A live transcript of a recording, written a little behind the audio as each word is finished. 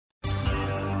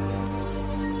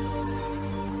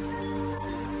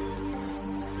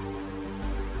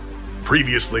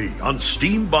Previously on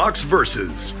Steambox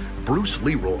Versus, Bruce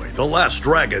Leroy, the Last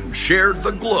Dragon, shared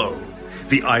the glow.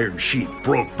 The Iron Sheep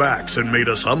broke backs and made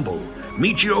us humble.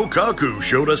 Michio Kaku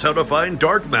showed us how to find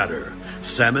dark matter.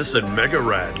 Samus and Mega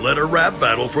Rad led a rap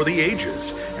battle for the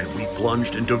ages, and we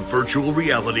plunged into virtual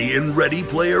reality in Ready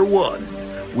Player One.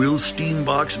 Will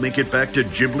Steambox make it back to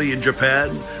Ghibli in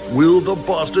Japan? Will the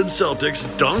Boston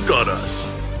Celtics dunk on us?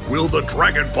 Will the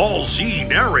Dragon Ball Z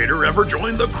narrator ever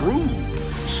join the crew?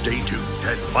 Stay tuned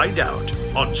and find out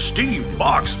on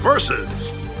Steambox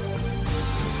Versus.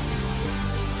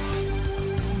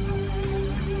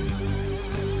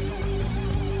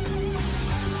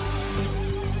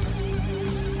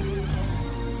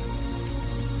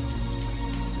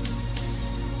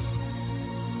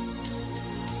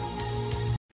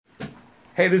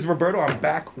 Hey, this is Roberto. I'm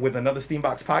back with another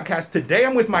Steambox podcast. Today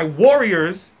I'm with my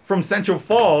Warriors from Central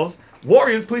Falls.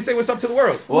 Warriors, please say what's up to the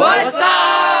world. What's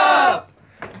up?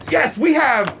 Yes, we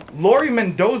have Lorie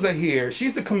Mendoza here.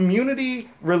 She's the Community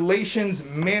Relations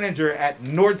Manager at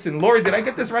Nordson. Lorie, did I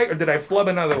get this right or did I flub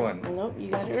another one? Nope, you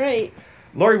got it right.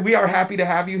 Lorie, we are happy to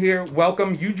have you here.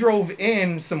 Welcome. You drove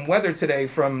in some weather today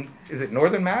from, is it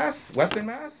Northern Mass? Western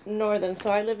Mass? Northern,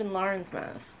 so I live in Lawrence,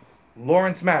 Mass.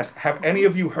 Lawrence, Mass. Have any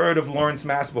of you heard of Lawrence,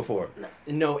 Mass before?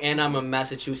 No, and I'm a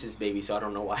Massachusetts baby, so I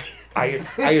don't know why. I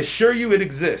assure you it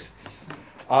exists.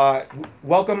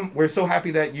 Welcome. We're so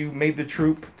happy that you made the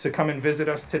troop to come and visit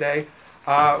us today.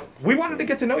 We wanted to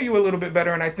get to know you a little bit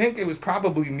better, and I think it was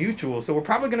probably mutual. So we're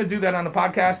probably going to do that on the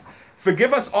podcast.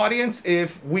 Forgive us, audience,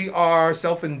 if we are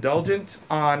self-indulgent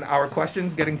on our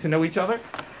questions, getting to know each other.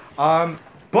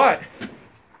 But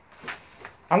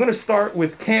I'm going to start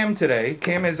with Cam today.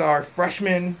 Cam is our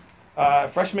freshman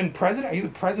president. Are you the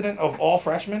president of all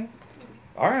freshmen?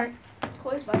 All right.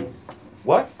 Chloe's vice.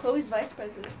 What? Chloe's vice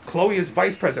president. Chloe is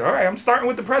vice president. All right, I'm starting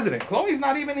with the president. Chloe's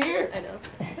not even here. I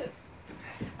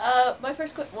know. My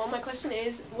question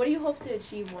is, what do you hope to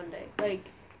achieve one day? Like,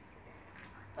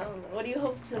 I don't know. What do you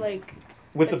hope to, like...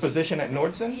 With the position at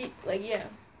Nordson? Yeah.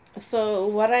 So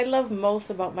what I love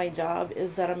most about my job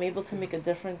is that I'm able to make a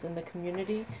difference in the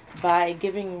community by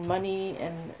giving money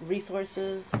and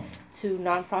resources to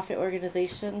nonprofit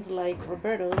organizations like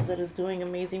Roberto's that is doing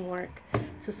amazing work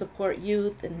to support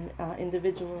youth and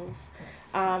individuals.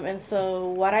 And so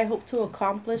what I hope to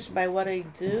accomplish by what I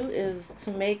do is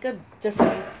to make a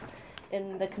difference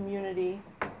in the community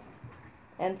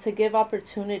and to give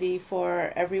opportunity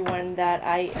for everyone that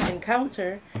I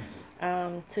encounter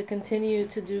to continue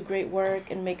to do great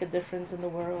work and make a difference in the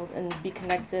world and be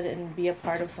connected and be a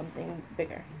part of something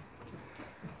bigger.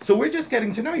 So we're just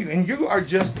getting to know you, and you are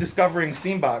just discovering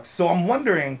Steambox. So I'm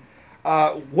wondering,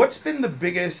 what's been the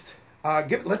biggest...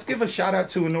 let's give a shout out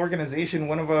to an organization,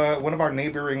 one of our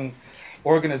neighboring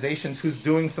organizations who's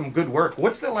doing some good work.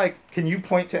 What's the can you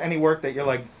point to any work that you're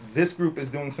like, this group is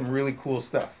doing some really cool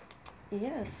stuff?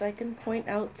 Yes, I can point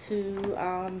out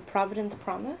to Providence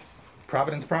Promise.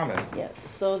 Providence Promise. Yes,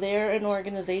 so they're an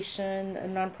organization, a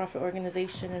nonprofit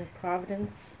organization in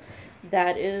Providence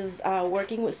that is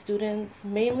working with students,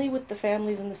 mainly with the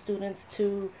families and the students,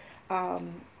 to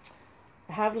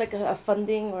have like a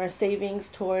funding or a savings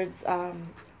towards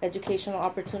educational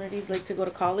opportunities, like to go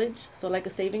to college, so like a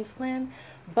savings plan.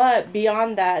 But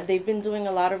beyond that, they've been doing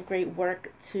a lot of great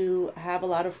work to have a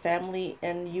lot of family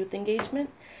and youth engagement.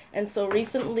 And so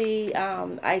recently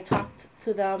I talked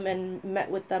to them and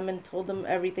met with them and told them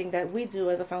everything that we do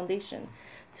as a foundation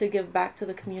to give back to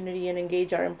the community and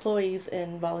engage our employees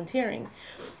in volunteering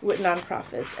with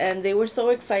nonprofits. And they were so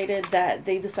excited that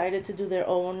they decided to do their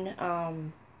own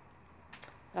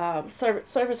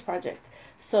service project.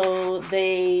 So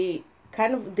they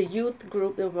the youth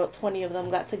group, there were about 20 of them,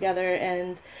 got together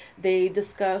and they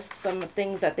discussed some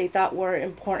things that they thought were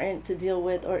important to deal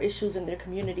with or issues in their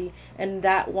community. And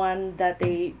that one that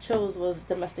they chose was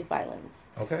domestic violence.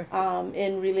 Okay.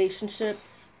 In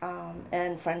relationships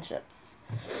and friendships.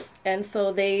 And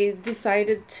so they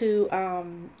decided to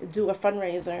do a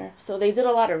fundraiser. So they did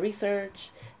a lot of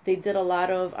research. They did a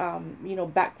lot of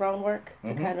background work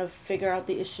to kind of figure out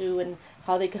the issue and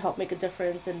how they could help make a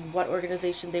difference and what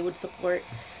organization they would support.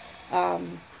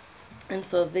 And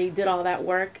so they did all that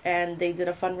work and they did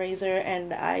a fundraiser,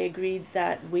 and I agreed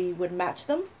that we would match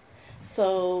them.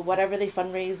 So whatever they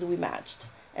fundraised, we matched.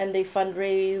 And they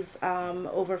fundraised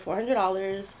over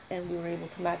 $400, and we were able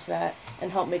to match that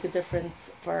and help make a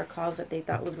difference for a cause that they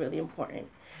thought was really important.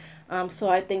 So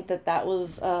I think that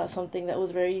was something that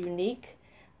was very unique.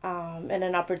 And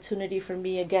an opportunity for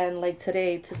me, again, like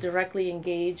today, to directly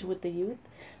engage with the youth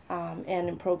and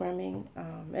in programming,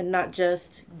 and not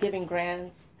just giving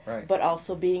grants, right, but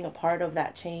also being a part of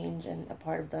that change and a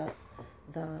part of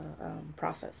the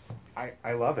process.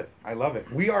 I love it. I love it.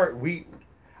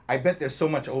 I bet there's so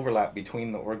much overlap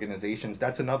between the organizations.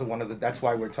 That's another one of the. That's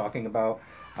why we're talking about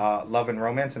love and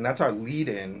romance, and that's our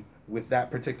lead-in with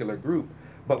that particular group.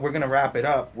 But we're going to wrap it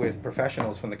up with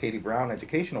professionals from the Katie Brown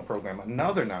Educational Program,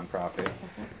 another nonprofit,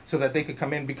 so that they could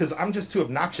come in, because I'm just too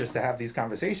obnoxious to have these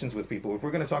conversations with people. If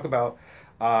we're going to talk about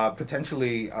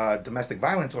potentially domestic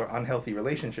violence or unhealthy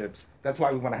relationships, that's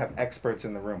why we want to have experts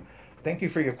in the room. Thank you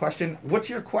for your question. What's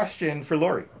your question for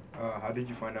Lorie? How did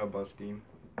you find out about STEAM?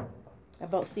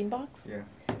 About Steambox?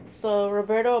 Yeah. So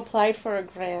Roberto applied for a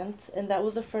grant, and that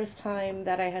was the first time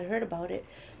that I had heard about it.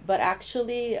 But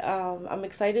actually, I'm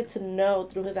excited to know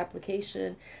through his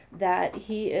application that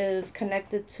he is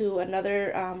connected to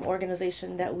another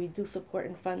organization that we do support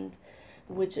and fund,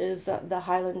 which is the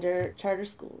Highlander Charter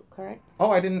School, correct?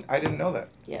 Oh, I didn't know that.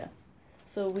 Yeah.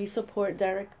 So we support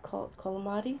Derek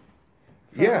Colomati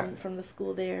from the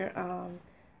school there.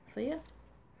 So yeah.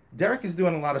 Derek is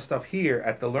doing a lot of stuff here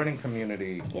at the learning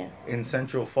community Yeah. in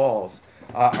Central Falls.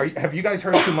 Have you guys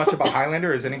heard too much about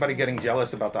Highlander? Is anybody getting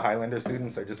jealous about the Highlander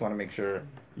students? I just want to make sure.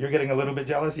 You're getting a little bit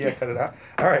jealous? Yeah, cut it out.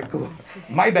 All right, cool.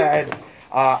 My bad.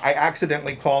 I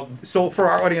accidentally called. So for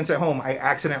our audience at home, I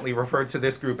accidentally referred to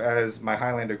this group as my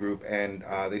Highlander group, and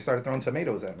they started throwing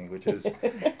tomatoes at me, which is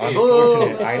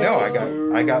unfortunate. I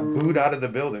know. I got booed out of the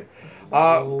building.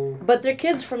 But they're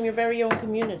kids from your very own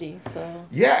community, so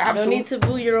Yeah, absolutely. no need to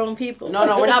boo your own people.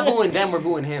 No, we're not booing them. We're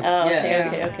booing him. Oh, okay,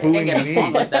 Yeah. okay. Booing Can't get a spot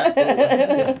me. like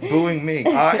that. Booing me.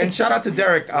 And shout out to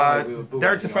Derek. we were booing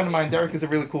Derek's a friend of mine. Derek is a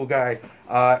really cool guy.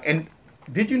 And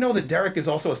did you know that Derek is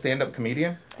also a stand-up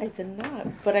comedian? I did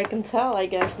not, but I can tell, I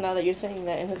guess, now that you're saying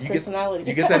that in his personality.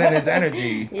 You get that in his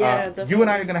energy. Yeah, You definitely. and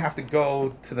I are going to have to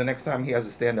go to the next time he has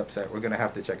a stand-up set. We're going to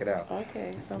have to check it out.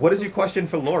 Okay. What is your question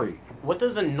for Lorie? What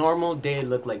does a normal day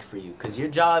look like for you? Because your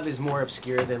job is more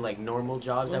obscure than like normal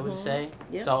jobs, I would say.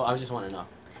 Yeah. So I just want to know.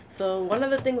 So one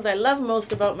of the things I love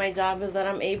most about my job is that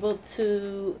I'm able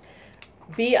to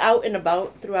be out and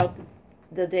about throughout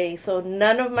the day. So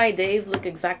none of my days look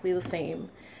exactly the same.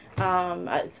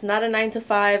 It's not a 9 to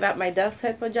 5 at my desk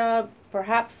type of job.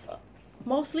 Perhaps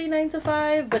mostly 9 to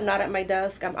 5, but not at my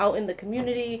desk. I'm out in the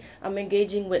community. I'm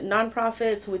engaging with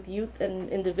nonprofits, with youth and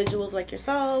individuals like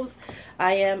yourselves.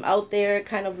 I am out there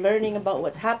kind of learning about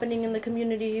what's happening in the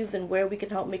communities and where we can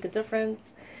help make a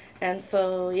difference. And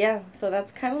so, yeah, so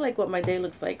that's kind of like what my day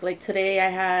looks like. Like today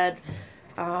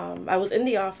I was in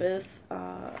the office.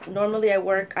 Normally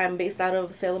I'm based out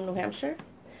of Salem, New Hampshire.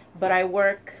 But I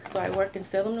work in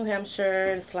Salem, New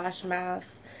Hampshire /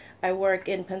 Mass. I work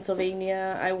in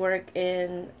Pennsylvania. I work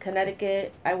in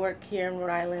Connecticut. I work here in Rhode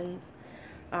Island.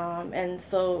 And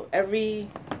so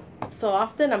so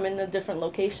often I'm in a different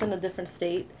location, a different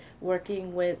state,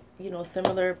 working with,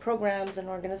 similar programs and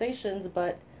organizations,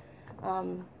 but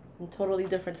in totally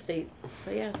different states.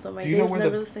 So yeah, so my day's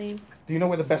never the same. Do you know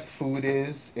where the best food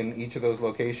is in each of those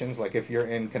locations? Like if you're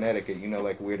in Connecticut, you know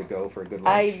like where to go for a good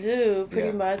lunch? I do, pretty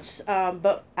Yeah. much.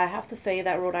 But I have to say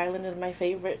that Rhode Island is my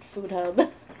favorite food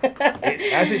hub.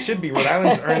 As it should be. Rhode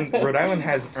Island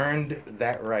has earned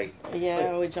that right.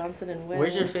 Yeah, with Johnson and Wales.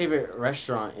 Where's your favorite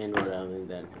restaurant in Rhode Island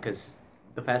then? Because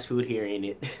the fast food here ain't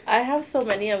it. I have so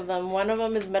many of them. One of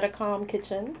them is Metacom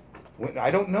Kitchen.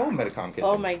 I don't know Metacom Kitchen.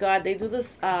 Oh my God, they do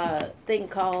this thing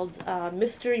called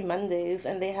Mystery Mondays,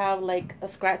 and they have like a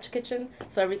scratch kitchen,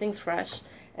 so everything's fresh,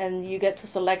 and you get to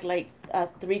select like a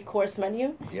 3-course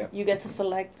menu. Yeah. You get to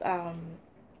select,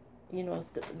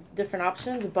 different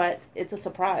options, but it's a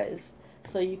surprise.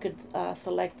 So you could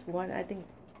select one, I think,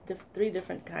 3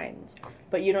 different kinds,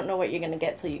 but you don't know what you're gonna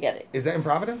get till you get it. Is that in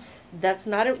Providence? That's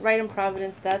not right in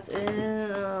Providence. That's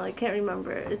in I can't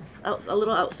remember. It's a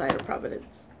little outside of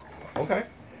Providence. Okay.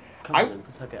 Come on,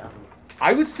 tuck it out.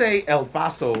 I would say El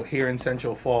Paso here in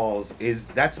Central Falls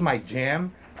that's my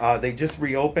jam. They just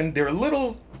reopened.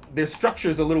 Their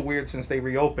structure's a little weird since they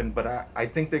reopened, but I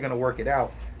think they're gonna work it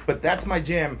out. But that's my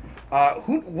jam.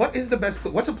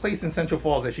 What's a place in Central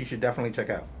Falls that she should definitely check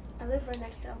out? I live right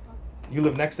next to El Paso. You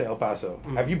live next to El Paso.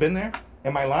 Have you been there?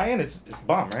 Am I lying? It's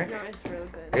bomb, right? No, it's real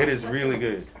good. It is really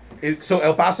good. So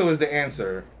El Paso is the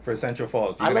answer for Central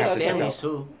Falls. You're I gonna like have to check Stanley's out.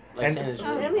 too. Like And- Stanley's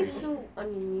Stanley's too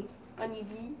oniony.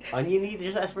 Onion,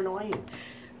 just ask for no onions.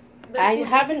 I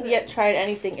haven't yet tried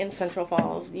anything in Central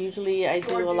Falls. Usually I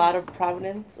do a lot of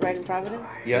Providence, right in Providence.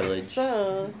 Yeah.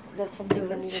 So that's something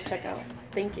for me to check out.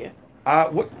 Thank you.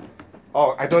 What?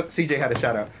 Oh, I thought CJ had a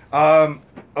shout out.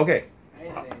 Okay.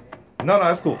 No,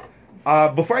 that's cool.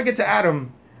 Before I get to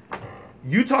Adam,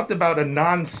 you talked about a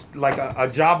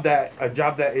job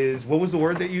that is, what was the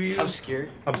word that you used? Obscure.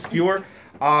 Obscure.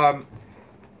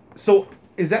 So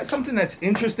is that something that's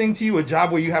interesting to you? A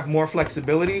job where you have more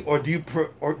flexibility, or do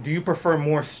you prefer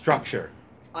more structure?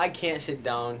 I can't sit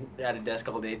down at a desk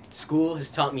all day. School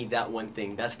has taught me that one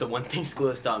thing. That's the one thing school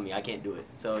has taught me. I can't do it.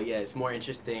 So yeah, it's more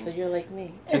interesting. So you're like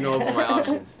me. To know about my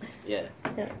options. Yeah.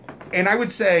 And I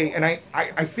would say, and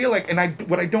I feel like,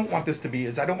 what I don't want this to be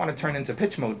is I don't want to turn into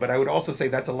pitch mode, but I would also say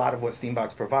that's a lot of what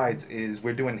Steambox provides is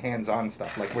we're doing hands-on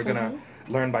stuff. Like we're gonna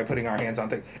learn by putting our hands on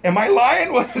things. Am I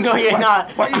lying? No, you're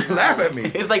not. Why you laugh at me?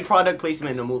 It's like product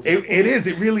placement in a movie. It is.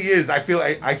 It really is. I feel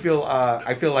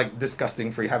like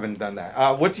disgusting for having done that.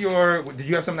 Did you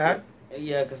have something to add?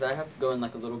 Yeah, because I have to go in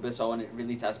like a little bit, so I want to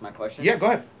really ask my question. Yeah, go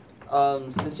ahead.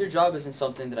 Since your job isn't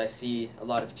something that I see a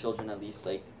lot of children at least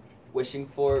like wishing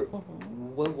for,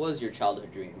 what was your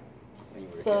childhood dream when you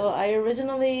were a So kid? I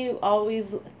originally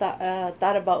always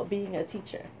thought about being a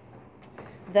teacher.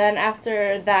 Then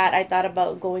after that, I thought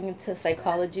about going into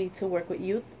psychology to work with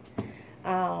youth.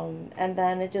 And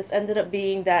then it just ended up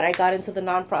being that I got into the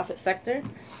nonprofit sector.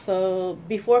 So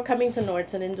before coming to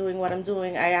Nordson and doing what I'm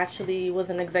doing, I actually was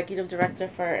an executive director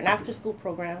for an after-school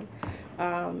program,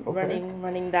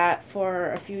 running that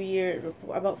for a few years,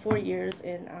 about 4 years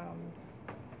in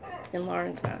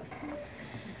Lawrence, Mass.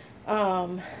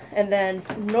 And then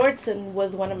Nordson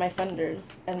was one of my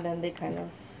funders, and then they kind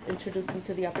of introduced me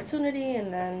to the opportunity,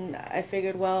 and then I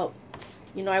figured, well,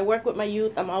 I work with my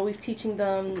youth. I'm always teaching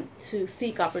them to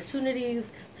seek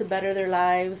opportunities to better their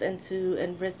lives and to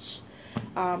enrich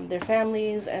their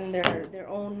families and their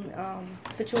own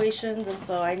situations. And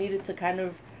so I needed to kind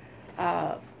of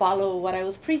follow what I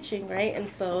was preaching, right? And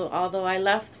so although I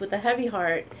left with a heavy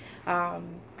heart, I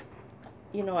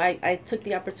took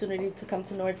the opportunity to come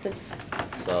to Nordson.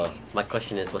 So my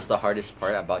question is, what's the hardest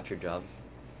part about your job?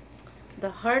 The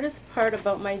hardest part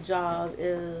about my job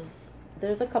is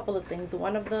there's a couple of things.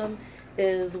 One of them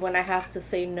is when I have to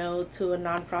say no to a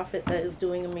nonprofit that is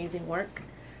doing amazing work.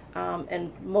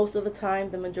 And most of the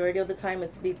time, the majority of the time,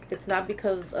 it's not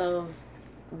because of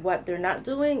what they're not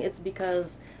doing, it's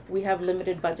because we have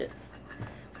limited budgets.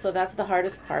 So that's the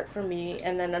hardest part for me.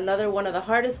 And then another one of the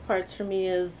hardest parts for me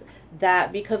is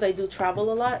that because I do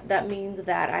travel a lot, that means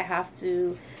that I have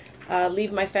to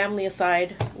leave my family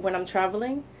aside when I'm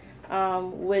traveling.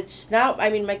 Which now,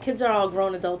 my kids are all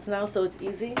grown adults now, so it's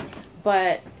easy,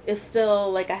 but it's still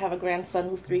like I have a grandson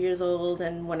who's 3 years old,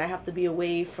 and when I have to be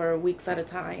away for weeks at a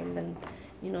time, then,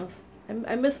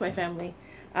 I miss my family,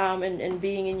 and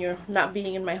not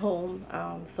being in my home,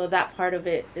 so that part of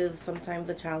it is sometimes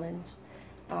a challenge.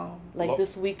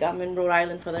 This week I'm in Rhode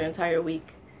Island for the entire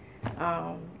week,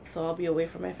 so I'll be away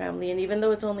from my family, and even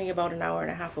though it's only about an hour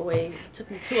and a half away, it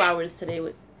took me 2 hours today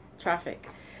with traffic.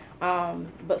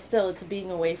 But still, it's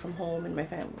being away from home and my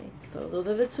family. So those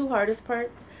are the two hardest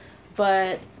parts,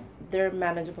 but they're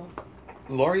manageable.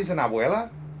 Lorie's an abuela?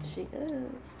 She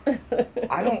is.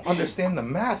 I don't understand the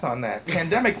math on that.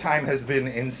 Pandemic time has been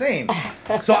insane.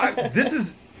 So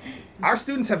our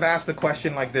students have asked a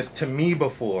question like this to me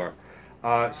before.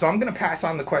 So I'm going to pass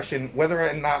on the question, whether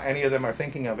or not any of them are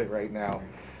thinking of it right now.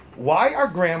 Why are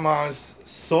grandmas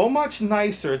so much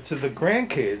nicer to the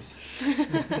grandkids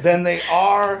than they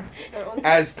are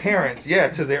as parents? Yeah,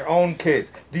 to their own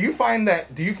kids. Do you find that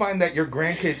your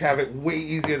grandkids have it way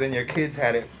easier than your kids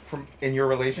had it in your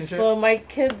relationship? So my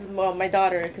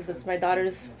daughter, because it's my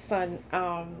daughter's son,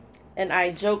 and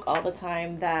I joke all the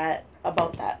time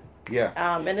about that. Yeah.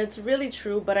 And it's really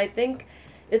true, but I think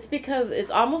it's because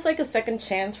it's almost like a second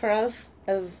chance for us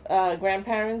as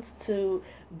grandparents to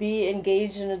be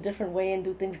engaged in a different way and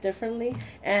do things differently,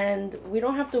 and we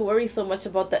don't have to worry so much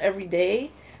about the everyday.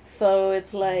 So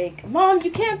it's like, Mom,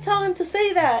 you can't tell him to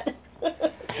say that.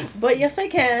 But yes, I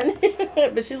can.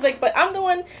 But she's like, but I'm the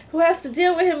one who has to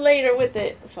deal with him later with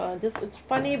it. So it's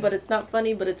funny, but it's not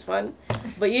funny, but it's fun.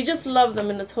 But you just love them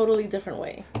in a totally different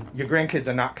way. Your grandkids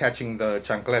are not catching the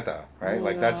chancleta, right?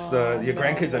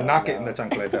 Grandkids are not getting the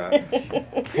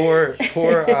chancleta. For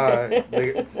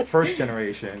the first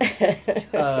generation.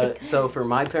 So for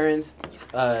my parents,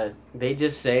 they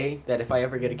just say that if I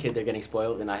ever get a kid, they're getting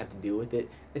spoiled and I have to deal with it.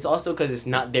 It's also because it's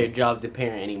not their job to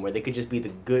parent anymore. They could just be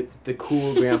the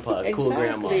cool grandpa, Exactly, cool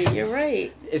grandma. You're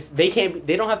right.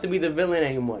 They don't have to be the villain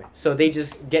anymore. So they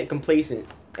just get complacent,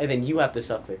 and then you have to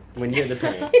suffer when you're the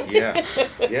parent.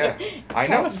 Yeah, I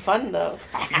know. Kind of fun though.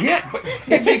 Yeah, but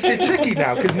it makes it tricky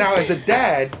now because now as a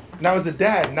dad,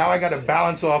 I got to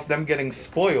balance off them getting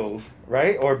spoiled,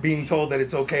 right, or being told that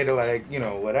it's okay to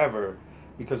whatever.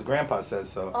 Because grandpa says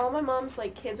so. All my mom's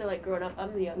kids are grown up.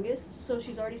 I'm the youngest, so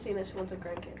she's already saying that she wants a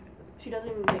grandkid. She doesn't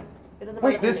even it doesn't.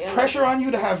 Wait, there's pressure on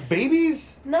you to have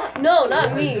babies? Not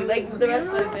me. The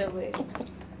rest of my family.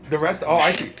 The rest? Oh,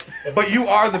 I see. But you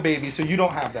are the baby, so you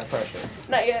don't have that pressure.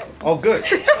 Not yet. Oh, good.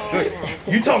 Good.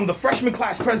 You tell them the freshman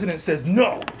class president says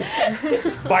no.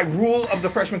 By rule of the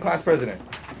freshman class president.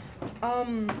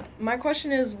 My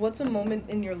question is, what's a moment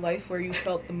in your life where you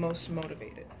felt the most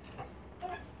motivated?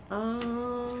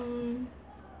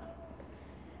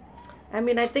 I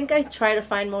mean, I think I try to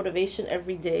find motivation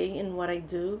every day in what I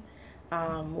do,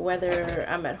 whether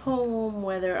I'm at home,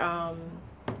 whether I'm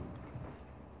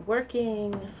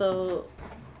working. So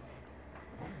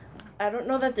I don't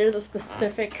know that there's a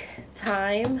specific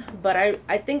time, but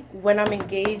I think when I'm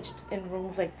engaged in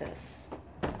rooms like this,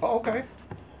 Oh, okay.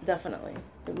 definitely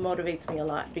it motivates me a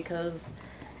lot because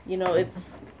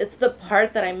it's the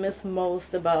part that I miss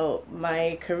most about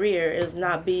my career is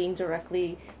not being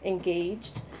directly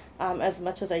engaged as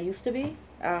much as I used to be,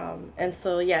 and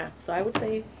so I would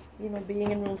say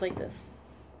being in rooms like this.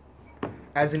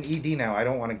 As an ED now, I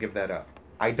don't want to give that up.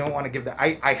 I don't want to give that.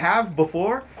 I have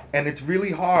before, and it's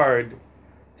really hard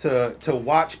to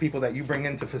watch people that you bring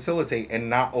in to facilitate and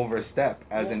not overstep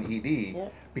as an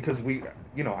ED because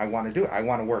I want to do it. I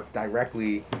want to work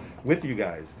directly with you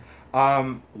guys.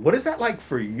 What is that like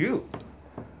for you?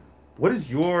 What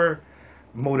is your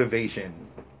motivation?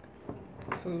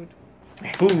 Food.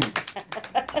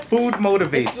 Food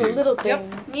motivates It's the you. little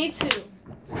things. Me too.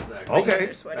 Okay.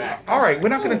 You're sweaty. All right. We're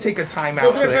not going to take a time out.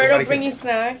 Does so that Roberto everybody bring can- you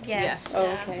snacks? Yes.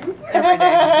 Oh, okay. Every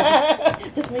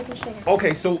day. Just making sure.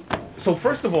 Okay. So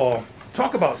first of all,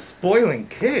 talk about spoiling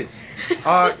kids.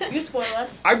 You spoil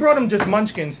us. I brought them just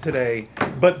munchkins today,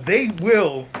 but they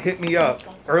will hit me up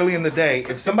early in the day.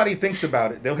 If somebody thinks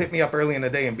about it, they'll hit me up early in the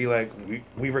day and be like,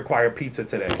 we require pizza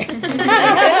today.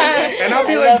 And I'll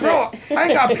be like, bro, I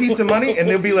ain't got pizza money. And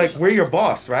they'll be like, we're your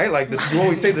boss, right? Like, you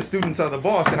always say the students are the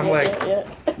boss. And I'm like, all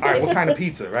right, what kind of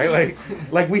pizza, right?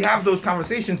 Like we have those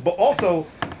conversations. But also,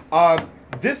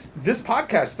 this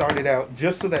podcast started out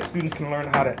just so that students can learn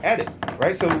how to edit,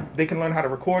 right? So they can learn how to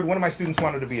record. One of my students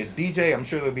wanted to be a DJ. I'm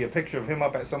sure there'll be a picture of him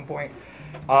up at some point.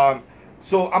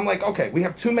 So I'm like, okay, we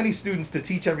have too many students to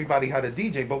teach everybody how to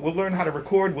DJ, but we'll learn how to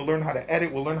record, we'll learn how to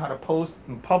edit, we'll learn how to post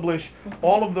and publish,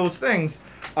 all of those things.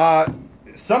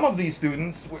 Some of these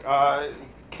students,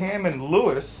 Cam and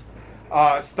Lewis,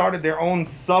 started their own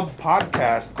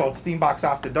sub-podcast called Steambox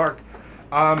After Dark.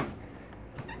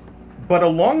 But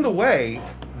along the way,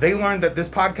 they learned that this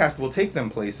podcast will take them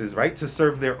places, right, to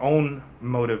serve their own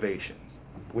motivations,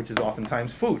 which is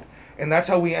oftentimes food. And that's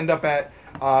how we end up at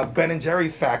Ben &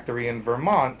 Jerry's factory in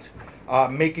Vermont,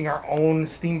 making our own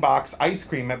Steambox ice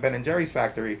cream at Ben & Jerry's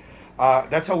factory.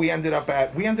 That's how we ended up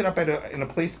in a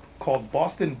place called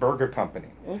Boston Burger Company.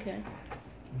 Okay.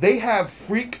 They have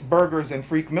freak burgers and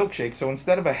freak milkshakes. So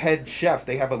instead of a head chef,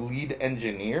 they have a lead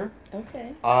engineer.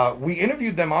 Okay. We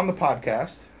interviewed them on the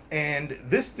podcast, and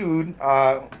this dude,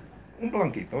 un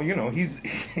blanquito,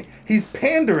 he's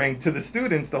pandering to the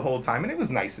students the whole time, and it was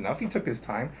nice enough. He took his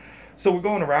time. So we're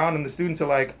going around, and the students are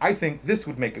like, I think this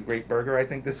would make a great burger. I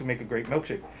think this would make a great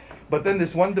milkshake. But then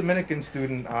this one Dominican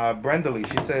student, Brenda Lee,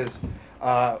 she says,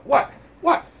 what?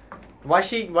 Why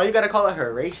you gotta call it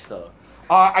her race though?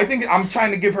 I think I'm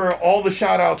trying to give her all the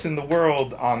shout outs in the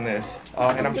world on this.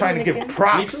 And I'm trying to give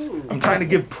props. Me too. I'm trying to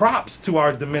give props to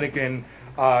our Dominican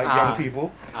young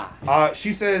people.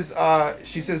 She says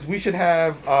we should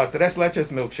have tres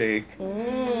leches milkshake.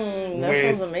 That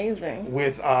sounds amazing.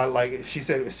 With she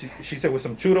said with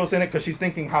some churros in it, because she's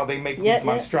thinking how they make these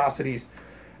monstrosities.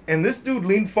 And this dude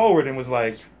leaned forward and was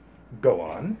like, go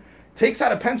on. Takes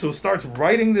out a pencil, starts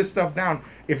writing this stuff down.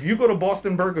 If you go to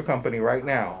Boston Burger Company right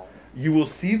now, you will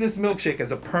see this milkshake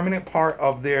as a permanent part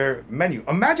of their menu.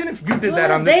 Imagine if you did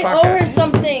that on this podcast.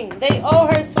 They owe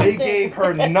her something. They gave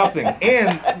her nothing.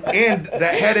 And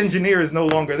that head engineer is no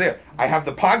longer there. I have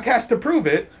the podcast to prove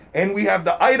it, and we have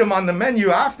the item on the menu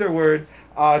afterward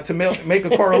to make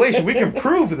a correlation. We can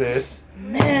prove this.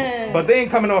 Man. But they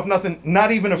ain't coming off nothing,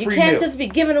 not even a free meal. You can't just be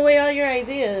giving away all your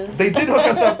ideas. They did hook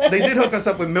us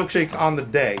up with milkshakes on the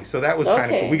day, so that was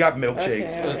kind of cool. We got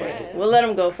milkshakes. Okay. We'll let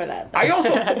them go for that. I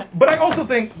also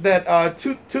think that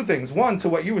two things. One, to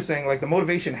what you were saying, like the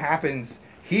motivation happens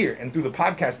here and through the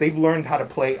podcast. They've learned how to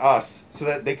play us so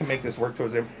that they can make this work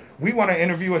towards them. We want to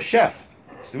interview a chef.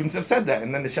 Students have said that,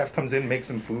 and then the chef comes in, makes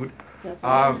some food. That's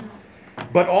awesome.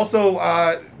 But also,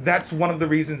 that's one of the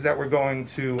reasons that we're going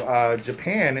to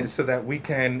Japan, is so that we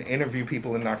can interview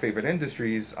people in our favorite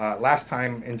industries. Last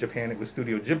time in Japan, it was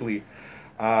Studio Ghibli.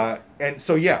 And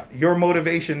so, yeah, your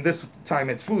motivation, this time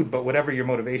it's food, but whatever your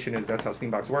motivation is, that's how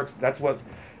Steambox works. That's what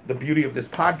the beauty of this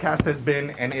podcast has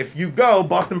been. And if you go,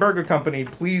 Boston Burger Company,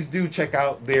 please do check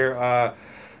out their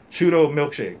churro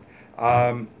milkshake.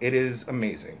 It is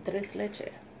amazing. Tres leche.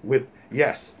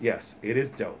 Yes, it is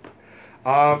dope.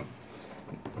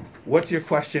 What's your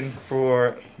question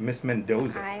for Miss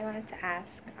Mendoza? I wanted to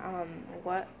ask,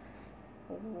 what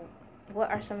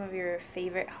are some of your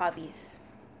favorite hobbies?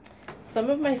 Some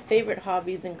of my favorite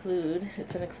hobbies include,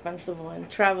 it's an expensive one,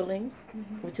 traveling,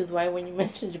 which is why when you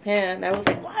mentioned Japan, I was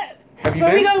like, what? Have you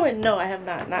Where are we been? going? No, I have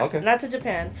not. Not to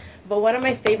Japan. But one of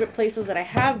my favorite places that I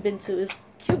have been to is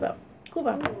Cuba.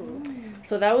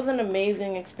 So that was an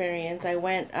amazing experience. I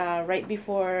went right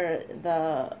before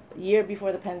the year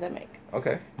before the pandemic.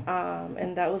 Okay.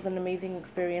 And that was an amazing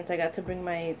experience. I got to bring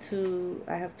I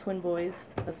have twin boys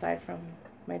aside from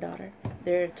my daughter.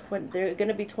 They're going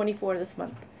to be 24 this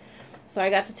month. So I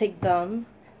got to take them.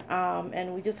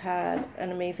 And we just had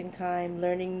an amazing time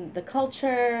learning the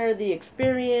culture, the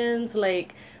experience.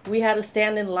 Like, we had to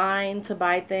stand in line to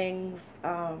buy things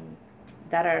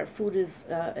that our food is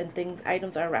and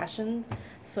items are rationed.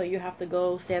 So you have to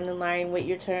go stand in line, wait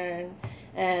your turn,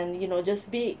 and just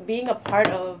being a part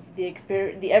of the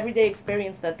experience, the everyday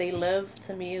experience that they live.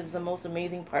 To me, is the most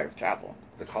amazing part of travel.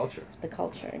 The culture. The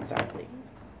culture, exactly.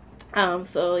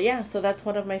 So that's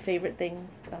one of my favorite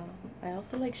things. I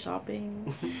also like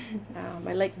shopping.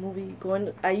 I like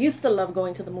going. I used to love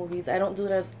going to the movies. I don't do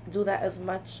that as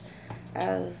much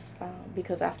as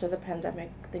because after the pandemic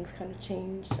things kind of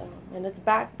changed, and it's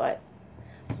back, but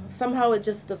somehow it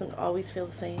just doesn't always feel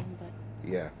the same. But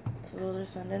yeah. So those are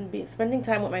some, and spending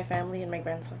time with my family and my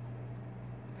grandson.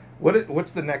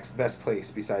 What's the next best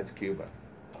place besides Cuba?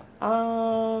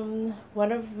 I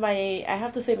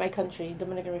have to say my country,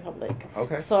 Dominican Republic.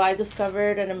 Okay. So I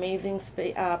discovered an amazing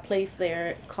place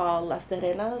there called Las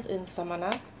Terrenas in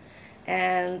Samana.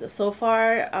 And so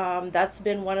far, that's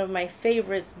been one of my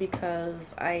favorites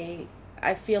because I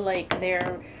feel like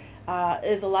there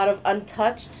is a lot of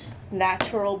untouched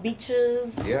natural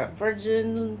beaches. Yeah.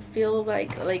 Virgin, feel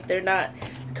like they're not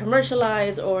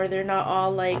commercialized or they're not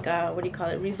all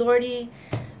resorty.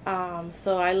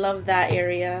 So I love that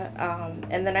area.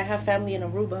 And then I have family in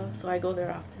Aruba, so I go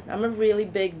there often. I'm a really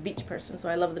big beach person, so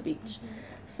I love the beach.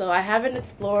 So I haven't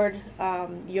explored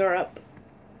Europe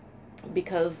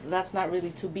because that's not really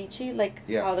too beachy like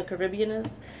how the Caribbean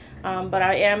is. But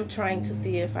I am trying to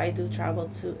see if I do travel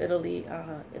to Italy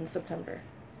in September.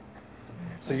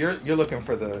 So you're looking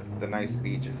for the nice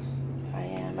beaches. I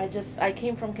am. I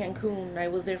came from Cancun. I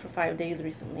was there for 5 days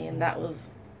recently, and that was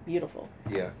beautiful.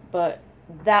 Yeah. But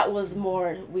that was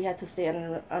more, we had to stay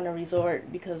on a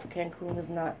resort because Cancun is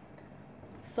not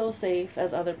so safe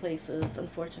as other places,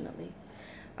 unfortunately.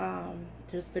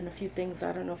 There's been a few things,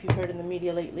 I don't know if you've heard in the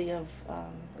media lately of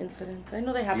incidents. I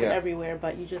know they happen everywhere,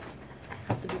 but you just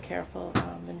have to be careful.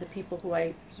 And the people who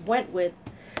I went with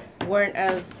weren't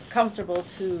as comfortable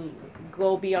to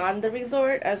go beyond the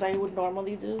resort as I would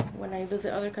normally do when I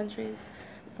visit other countries.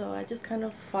 So I just kind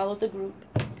of followed the group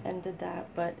and did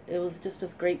that. But it was just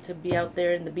as great to be out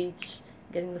there in the beach,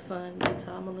 getting the sun. You can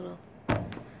tell I'm a little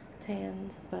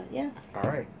tanned, but yeah. All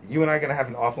right. You and I are going to have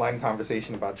an offline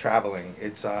conversation about traveling.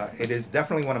 It is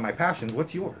definitely one of my passions.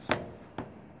 What's yours?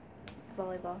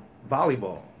 Volleyball.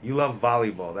 Volleyball. You love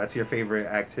volleyball. That's your favorite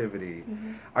activity.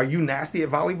 Mm-hmm. Are you nasty at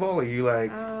volleyball? Or are you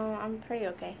like... I'm pretty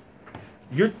okay.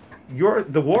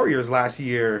 The Warriors last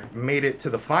year made it to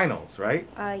the finals, right?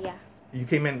 Yeah. You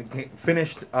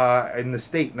finished in the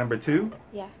state number 2?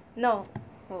 Yeah. No.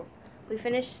 Well, we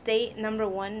finished state number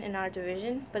 1 in our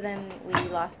division, but then we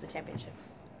lost the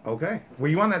championships. Okay. Were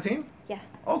you on that team? Yeah.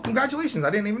 Oh, congratulations. I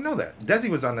didn't even know that. Desi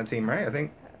was on the team, right? I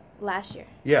think. Last year.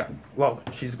 Yeah. Well,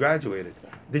 she's graduated.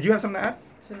 Yeah. Did you have something to add?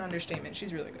 It's an understatement.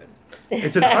 She's really good.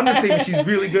 It's an understatement. She's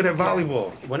really good at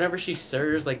volleyball. Whenever she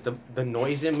serves, like the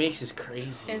noise it makes is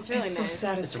crazy. It's really nice. So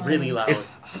satisfying. It's really loud.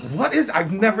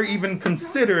 I've never even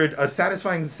considered a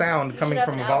satisfying sound coming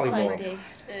from a volleyball. It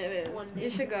is. You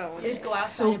should go.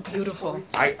 It's so beautiful.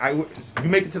 You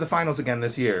make it to the finals again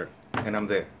this year, and I'm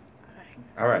there.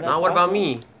 All right. Now what about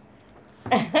me?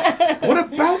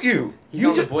 What about you? He's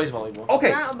on the boys volleyball.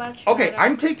 Okay. Not about you, Okay,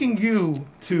 I'm taking you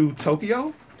to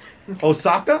Tokyo,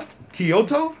 Osaka,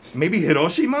 Kyoto, maybe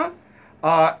Hiroshima.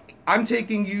 I'm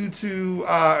taking you to.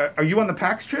 Are you on the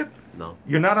PAX trip? No.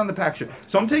 You're not on the PAX trip.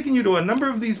 So I'm taking you to a number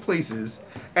of these places,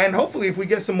 and hopefully, if we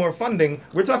get some more funding,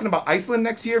 we're talking about Iceland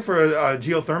next year for a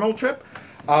geothermal trip.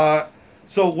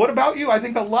 So what about you? I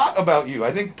think a lot about you.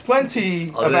 I think plenty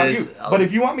about you. But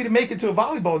if you want me to make it to a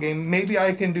volleyball game, maybe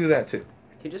I can do that too.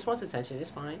 He just wants attention. It's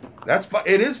fine. That's fine.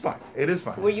 It is fine. It is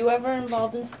fine. Were you ever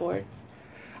involved in sports?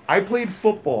 I played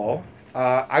football.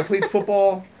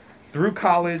 through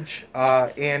college,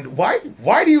 and why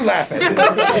do you laugh at this?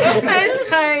 I'm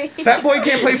sorry. Fat boy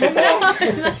can't play football?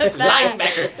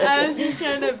 Linebacker. I was just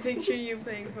trying to picture you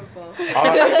playing football.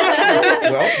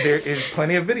 Well, there is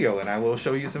plenty of video, and I will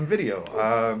show you some video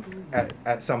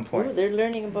at some point. Ooh, they're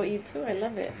learning about you too. I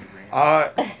love it.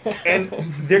 And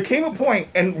there came a point,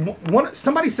 and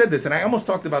somebody said this, and I almost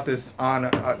talked about this on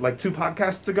like 2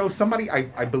 podcasts ago. Somebody,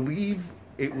 I believe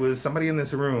it was somebody in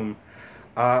this room,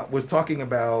 was talking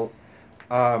about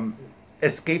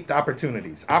escaped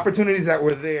opportunities that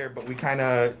were there, but we kind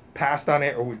of passed on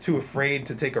it or were too afraid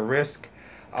to take a risk.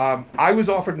 I was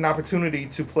offered an opportunity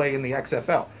to play in the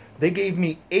XFL. They gave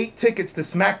me 8 tickets to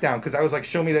SmackDown because I was like,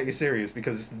 show me that you're serious,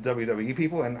 because it's the WWE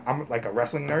people and I'm like a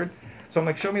wrestling nerd. So I'm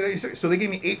like, show me that you're serious. So they gave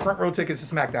me 8 front row tickets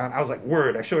to SmackDown. I was like,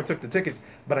 word, I sure took the tickets,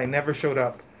 but I never showed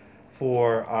up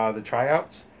for the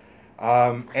tryouts.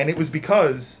 And it was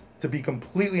because, to be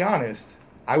completely honest,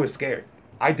 I was scared.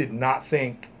 I didn't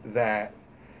think that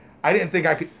I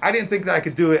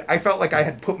could do it. I felt like I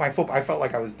had I felt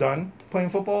like I was done playing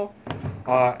football,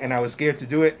 and I was scared to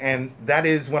do it. And that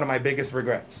is one of my biggest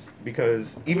regrets,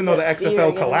 because even though the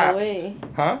XFL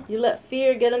collapsed, you let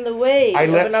fear get in the way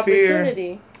of an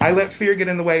opportunity. I let fear get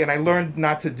in the way, and I learned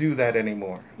not to do that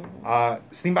anymore.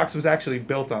 Steambox was actually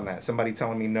built on that. Somebody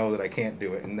telling me no, that I can't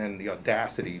do it, and then the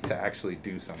audacity to actually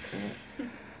do something.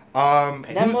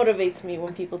 That motivates me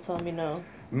when people tell me no.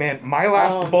 Man, my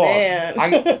last boss. Man.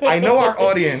 I know our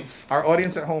audience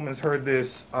at home has heard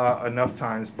this enough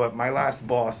times, but my last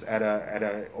boss at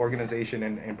a organization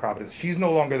in Providence, she's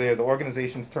no longer there. The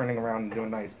organization's turning around and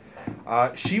doing nice.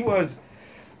 She was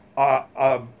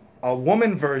a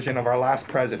woman version of our last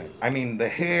president. I mean, the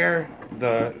hair,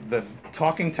 the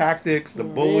talking tactics, the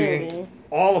bullying, Really?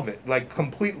 all of it, like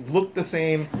looked the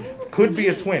same, could be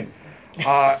a twin.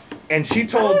 And she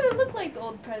told. I don't look like the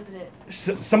old president.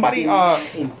 Somebody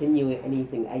insinuate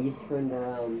anything. I just turned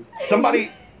around.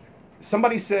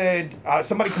 Somebody said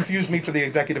somebody confused me for the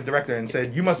executive director and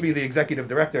said, you must be the executive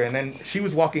director. And then she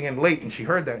was walking in late and she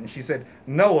heard that and she said,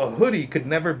 no, a hoodie could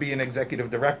never be an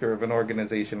executive director of an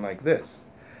organization like this.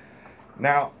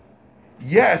 Now,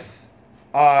 yes,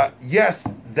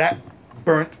 that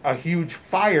burnt a huge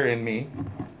fire in me.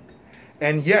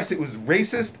 And yes, it was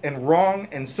racist and wrong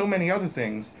and so many other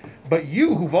things. But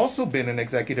you, who've also been an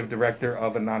executive director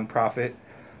of a nonprofit,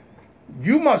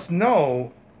 you must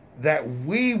know that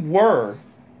we were,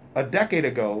 a decade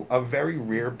ago, a very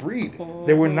rare breed.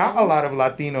 There were not a lot of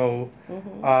Latinos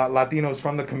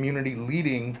from the community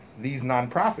leading these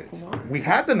nonprofits. We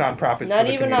had the nonprofits. Not for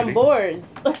the even community. on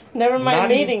boards. Never mind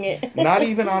leading it. Not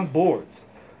even on boards.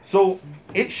 So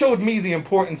it showed me the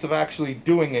importance of actually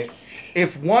doing it.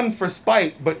 If 1, for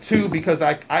spite, but 2, because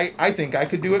I think I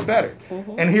could do it better.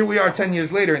 And here we are 10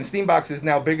 years later, and Steambox is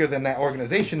now bigger than that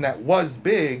organization that was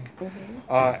big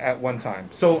at one time.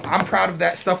 So I'm proud of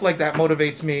that. Stuff like that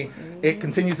motivates me. It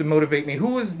continues to motivate me.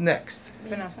 Who is next?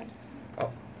 Vanessa.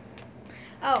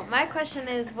 Oh, my question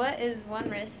is, what is one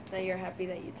risk that you're happy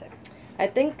that you took? I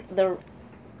think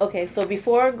so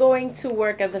before going to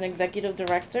work as an executive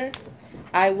director,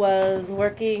 I was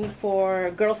working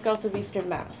for Girl Scouts of Eastern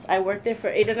Mass. I worked there for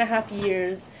 8.5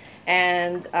 years,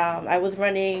 and I was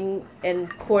running and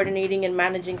coordinating and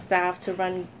managing staff to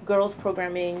run girls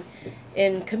programming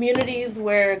in communities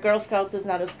where Girl Scouts is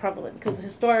not as prevalent, because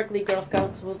historically Girl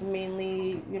Scouts was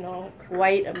mainly,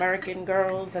 white American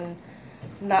girls and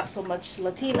not so much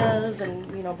Latinas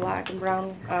and, black and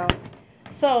brown.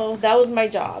 So that was my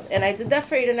job, and I did that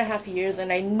for 8.5 years,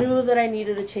 and I knew that I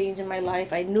needed a change in my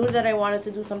life. I knew that I wanted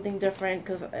to do something different,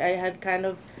 because I had kind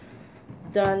of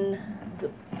done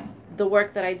the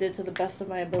work that I did to the best of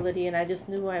my ability, and I just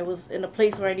knew I was in a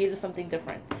place where I needed something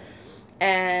different.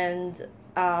 And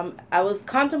I was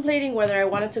contemplating whether I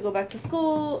wanted to go back to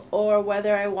school or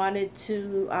whether I wanted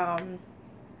to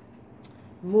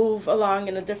move along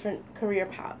in a different career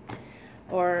path,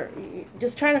 or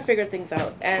just trying to figure things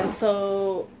out. And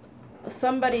so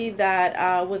somebody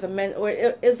that was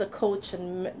is a coach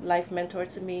and life mentor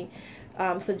to me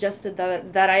suggested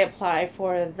that I apply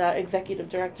for the executive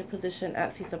director position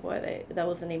at Sisabuere.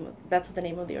 That's the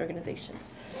name of the organization.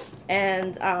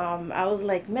 And I was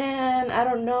like, man, I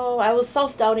don't know. I was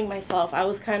self-doubting myself. I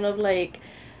was kind of like,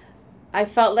 I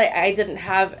felt like I didn't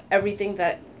have everything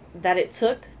that it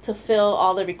took to fill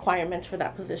all the requirements for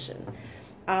that position.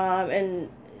 And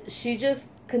she just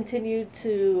continued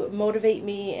to motivate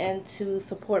me and to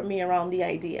support me around the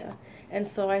idea. And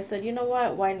so I said, you know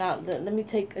what, why not? Let me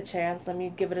take a chance. Let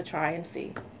me give it a try and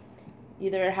see.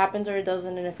 Either it happens or it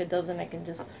doesn't, and if it doesn't, I can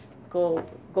just go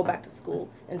back to school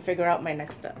and figure out my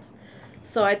next steps.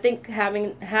 So I think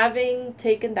having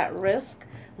taken that risk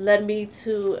led me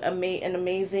to an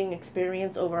amazing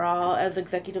experience overall as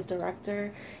executive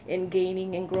director in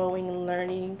gaining and growing and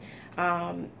learning,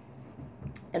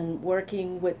 and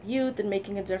working with youth and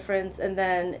making a difference. And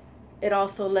then it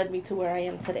also led me to where I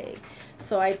am today.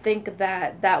 So I think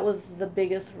that was the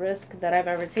biggest risk that I've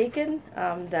ever taken,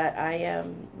 that I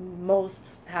am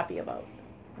most happy about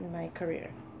in my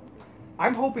career.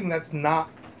 I'm hoping that's not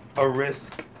a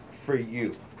risk for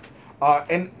you.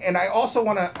 And I also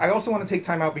want to take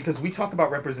time out because we talk about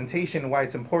representation and why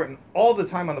it's important all the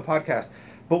time on the podcast.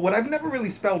 But what I've never really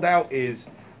spelled out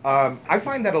is I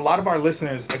find that a lot of our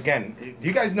listeners, again, do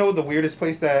you guys know the weirdest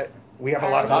place that we have a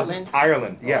lot of listeners?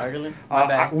 Ireland. Yes. Ireland? My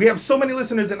bad. We have so many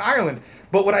listeners in Ireland.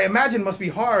 But what I imagine must be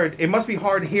hard. It must be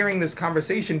hard hearing this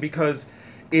conversation because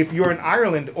if you're in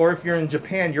Ireland or if you're in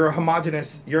Japan, you're a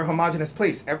homogenous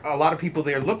place. A lot of people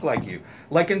there look like you.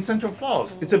 Like in Central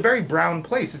Falls, it's a very brown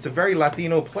place. It's a very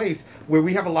Latino place where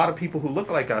we have a lot of people who look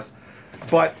like us.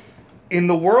 But in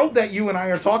the world that you and I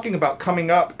are talking about coming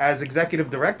up as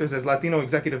executive directors, as Latino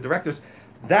executive directors,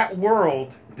 that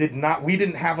world we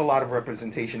didn't have a lot of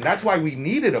representation. That's why we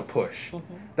needed a push.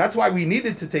 That's why we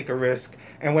needed to take a risk.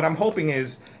 And what I'm hoping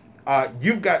is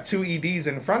you've got two EDs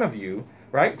in front of you,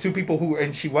 right? Two people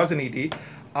and she was an ED,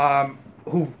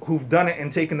 who've done it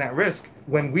and taken that risk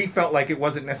when we felt like it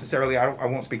wasn't necessarily, I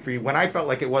won't speak for you, when I felt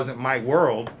like it wasn't my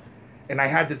world and I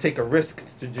had to take a risk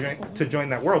to join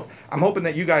that world. I'm hoping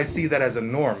that you guys see that as a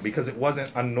norm because it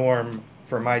wasn't a norm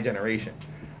for my generation.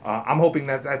 I'm hoping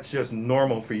that that's just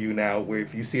normal for you now, where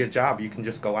if you see a job, you can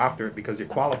just go after it because you're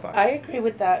qualified. I agree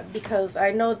with that because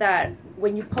I know that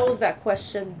when you pose that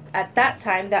question, at that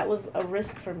time, that was a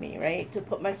risk for me, right? To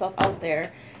put myself out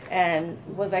there and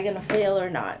was I going to fail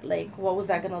or not? Like, what was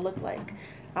that going to look like?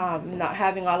 Not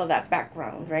having all of that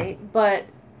background, right? But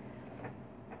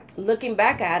looking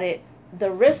back at it,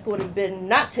 the risk would have been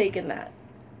not taking that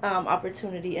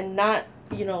opportunity and not,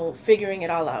 figuring it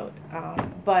all out.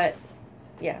 But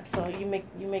yeah, so you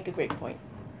make a great point.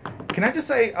 Can I just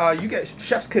say, you get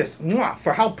chef's kiss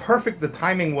for how perfect the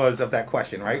timing was of that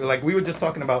question, right? Like we were just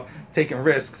talking about taking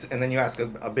risks, and then you ask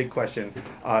a big question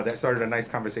that started a nice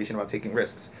conversation about taking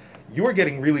risks. You are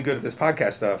getting really good at this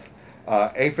podcast stuff.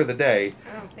 A for the day.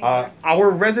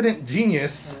 Our resident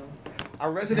genius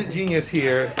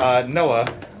here, Noah.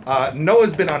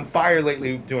 Noah's been on fire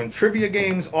lately doing trivia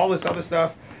games, all this other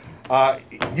stuff.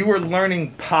 You were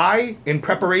learning pie in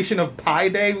preparation of Pi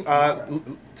Day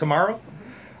tomorrow.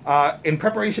 In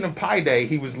preparation of Pi Day,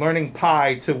 he was learning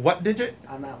pi to what digit?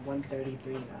 I'm at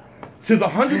 133 now. To the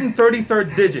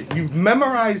 133rd digit. You've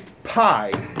memorized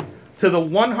pi to the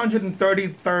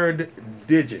 133rd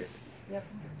digit. Yep.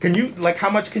 Can you,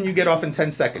 how much can you get off in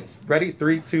 10 seconds? Ready?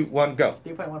 3, 2, 1, go.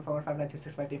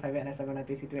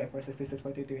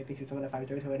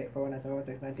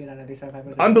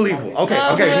 3.14159659265846675826675048419716927841971619 Unbelievable. Okay. You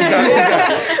got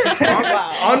it.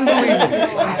 Unbelievable.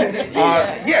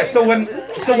 Yeah. So when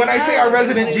I say our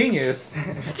resident genius,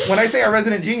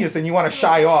 and you want to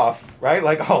shy off, right?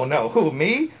 Like, oh no, who,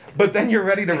 me? But then you're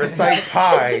ready to recite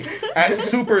pi at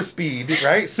super speed,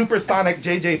 right? Supersonic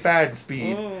JJ Fad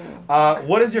speed.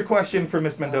 What is your question for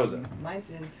Miss Mendoza? Mine is,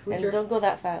 Don't go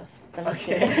that fast. Who is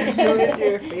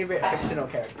your favorite fictional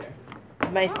character?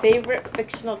 My favorite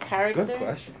fictional character? Good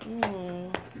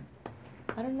question.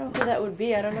 I don't know who that would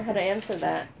be. I don't know how to answer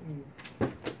that.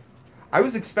 I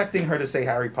was expecting her to say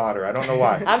Harry Potter. I don't know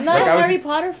why. I'm not a Harry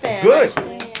Potter fan. Good.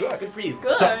 Actually. Good for you.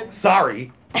 Good.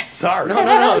 Sorry.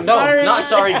 No, not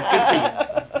sorry. Good for you.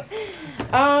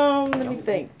 Let me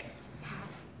think.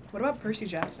 What about Percy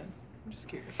Jackson? I'm just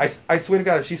curious. I swear to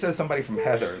God, if she says somebody from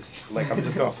Heathers, I'm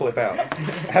just gonna flip out.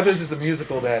 Heathers is a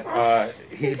musical that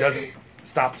he doesn't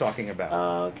stop talking about.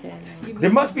 Oh, okay. There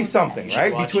must be something,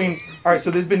 right? All right,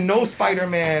 so there's been no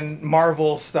Spider-Man,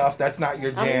 Marvel stuff. That's not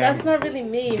your jam. That's not really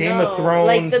me. Game of Thrones,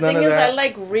 Like the none thing of is, that? I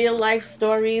like real life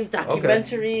stories,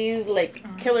 documentaries, like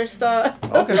killer stuff.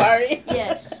 Okay. Sorry.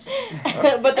 Yes.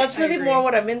 But that's really more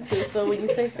what I'm into. So when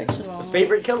you say fictional,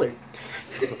 Favorite killer.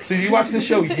 So you watch the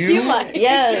show You?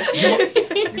 Yes.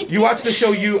 You watch the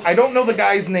show You. I don't know the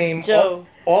guy's name. Joe.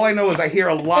 All I know is I hear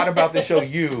a lot about the show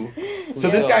You. So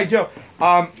this guy Joe,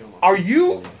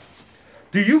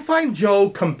 do you find Joe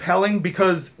compelling?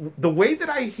 Because the way that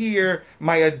I hear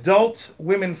my adult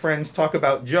women friends talk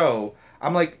about Joe,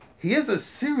 I'm like, he is a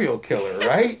serial killer,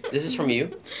 right? This is from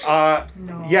You?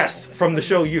 No. Yes, from the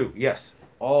show You. Yes.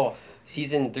 Oh,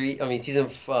 season 3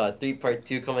 part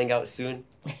 2 coming out soon.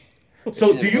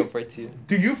 So Part 2.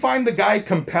 do you find the guy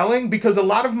compelling? Because a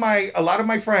lot of my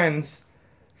friends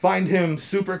find him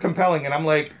super compelling, and I'm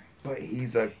like, but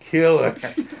he's a killer.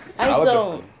 I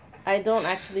don't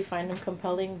actually find him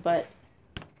compelling, but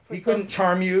For He couldn't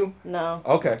charm you? No.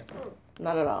 Okay.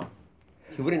 Not at all.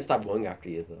 He wouldn't stop going after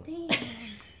you though.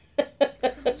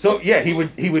 So yeah, he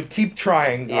would keep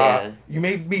trying. Yeah. You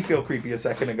made me feel creepy a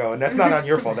second ago, and that's not on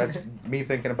your fault. That's me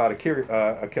thinking about a kill.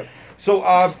 So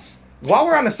while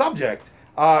we're on the subject,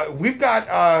 we've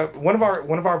got one of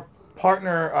our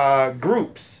partner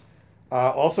groups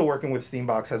also working with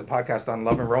Steambox, has a podcast on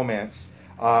love and romance.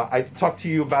 I talked to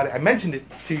you about it. I mentioned it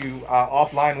to you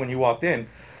offline when you walked in.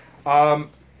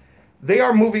 They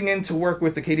are moving in to work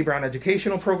with the Katie Brown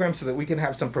Educational Program so that we can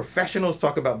have some professionals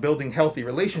talk about building healthy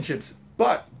relationships.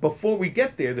 But before we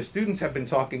get there, the students have been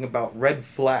talking about red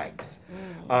flags,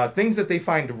 things that they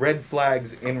find red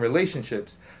flags in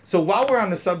relationships. So while we're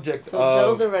on the subject So of...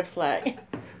 Joe's a red flag.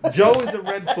 Joe is a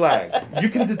red flag. You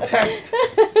can detect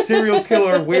serial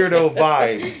killer weirdo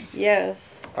vibes.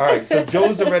 Yes. All right, so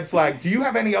Joe's a red flag. Do you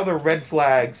have any other red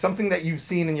flags, something that you've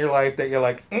seen in your life that you're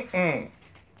like,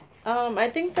 I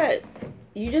think that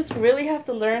you just really have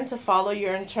to learn to follow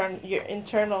your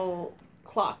internal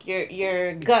clock,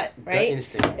 your gut, right? Gut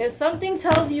instinct. If something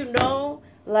tells you no,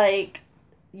 like,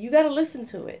 you got to listen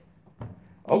to it. You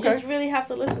Okay. just really have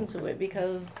to listen to it,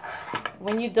 because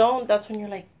when you don't, that's when you're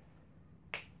like,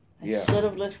 I should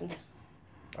have listened.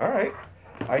 All right,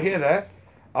 I hear that.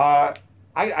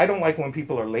 I don't like when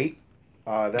people are late.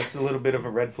 That's a little bit of a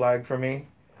red flag for me.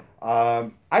 I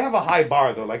have a high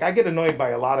bar though. Like I get annoyed by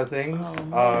a lot of things. Oh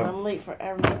man, I'm late for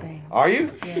everything. Are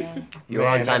you? Yeah. You're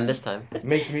on time this time. It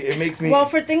makes me. Well,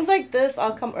 for things like this,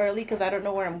 I'll come early because I don't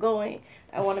know where I'm going.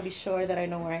 I want to be sure that I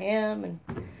know where I am,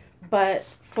 but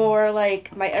for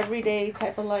like my everyday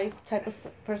type of life, type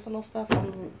of personal stuff,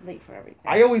 I'm late for everything.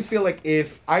 I always feel like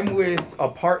if I'm with a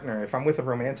partner, if I'm with a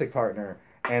romantic partner,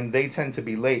 and they tend to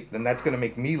be late, then that's gonna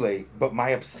make me late. But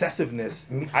my obsessiveness,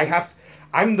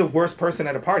 I'm the worst person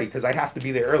at a party because I have to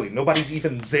be there early. Nobody's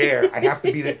even there. I have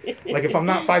to be there. Like if I'm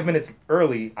not 5 minutes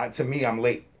early, to me, I'm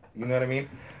late. You know what I mean?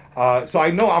 So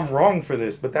I know I'm wrong for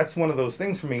this, but that's one of those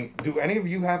things for me. Do any of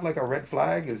you have like a red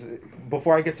flag?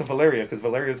 Before I get to Valeria, because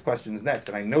Valeria's question is next,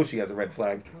 and I know she has a red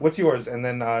flag. What's yours? And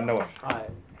then Noah.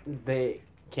 They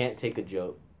can't take a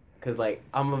joke. Because, like,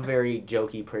 I'm a very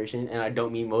jokey person, and I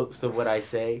don't mean most of what I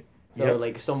say. So,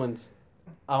 like, if someone's...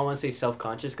 I don't want to say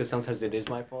self-conscious, because sometimes it is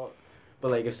my fault. But,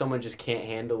 like, if someone just can't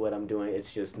handle what I'm doing,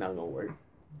 it's just not going to work.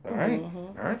 All right. Mm-hmm.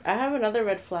 All right. I have another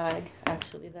red flag,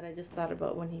 actually, that I just thought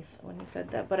about when he said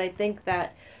that. But I think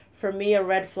that, for me, a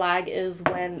red flag is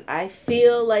when I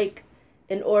feel like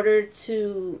in order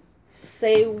to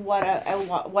say what I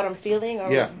want, what I'm feeling,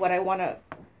 or what I want to,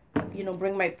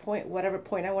 bring my point, whatever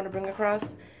point I want to bring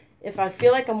across... If I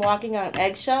feel like I'm walking on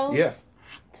eggshells,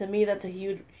 to me that's a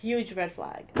huge red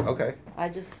flag. Okay.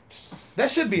 That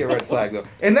should be a red flag though.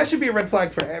 And that should be a red flag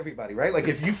for everybody, right? Like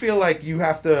if you feel like you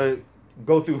have to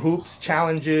go through hoops,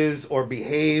 challenges, or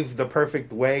behave the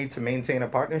perfect way to maintain a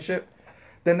partnership,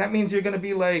 then that means you're gonna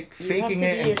be like faking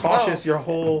it and cautious your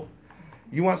whole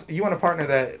you want a partner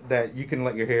that you can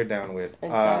let your hair down with.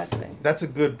 Exactly. That's a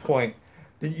good point.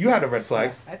 You had a red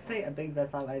flag. I'd say a big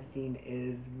red flag I've seen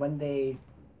is when they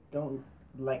don't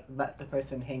let the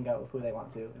person hang out with who they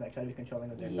want to, and like try to be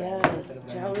controlling of their friends.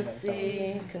 Yes,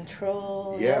 jealousy,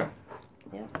 control. Yeah.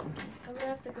 I'm gonna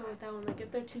have to go with that one. Like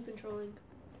if they're too controlling.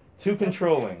 Too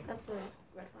controlling. That's a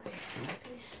red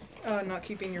flag. Not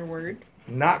keeping your word.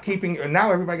 Now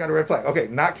everybody got a red flag. Okay,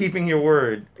 not keeping your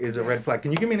word is a red flag.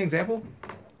 Can you give me an example?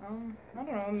 I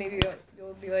don't know. Maybe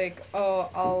you'll be like, I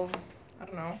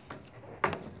don't know.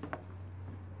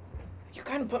 You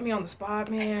kind of put me on the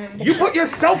spot, man. You put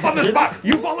yourself on the spot.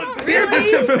 You volunteered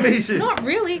this information. Not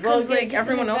really, because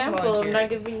everyone else volunteered. Not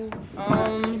giving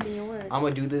your word. I'm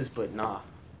gonna do this, but nah.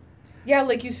 Yeah,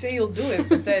 like you say you'll do it,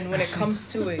 but then when it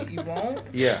comes to it, you won't.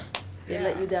 Yeah. They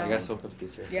let you down. I got so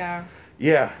confused. Yeah.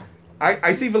 Yeah.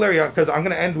 I see Valeria, because I'm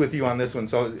going to end with you on this one,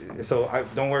 so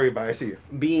don't worry about it. I see you.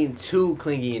 Being too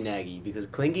clingy and naggy, because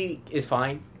clingy is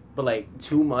fine, but like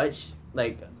too much,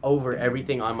 like over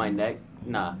everything on my neck,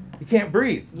 nah. You can't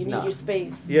breathe. You need your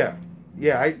space. Yeah.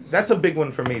 Yeah, that's a big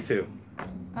one for me too.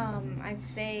 I'd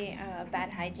say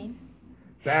bad hygiene.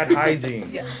 Bad hygiene.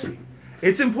 Yes.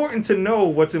 It's important to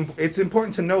know it's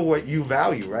important to know what you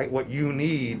value, right? What you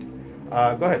need. Go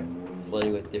ahead.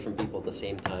 Flirting with different people at the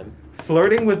same time.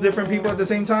 Flirting with different people at the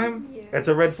same time? Yeah. That's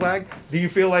a red flag? Do you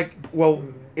feel like, well,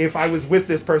 if I was with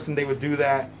this person, they would do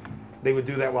that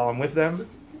while I'm with them?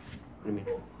 What do you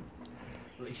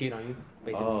mean? Cheat on you,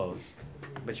 basically. Oh.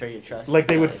 Betray your trust. Like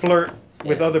they would flirt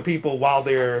with other people while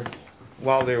they're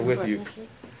with you.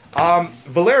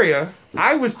 Valeria,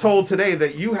 I was told today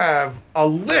that you have a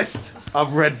list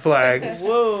of red flags.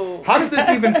 Whoa. How did this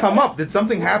even come up? Did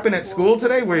something happen at school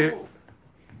today where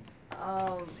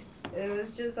It was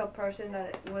just a person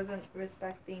that wasn't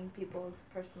respecting people's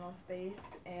personal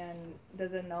space and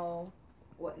doesn't know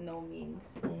what no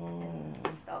means and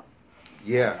stuff.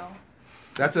 Yeah. You know?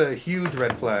 That's a huge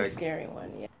red flag. It's a scary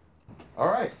one, yeah. All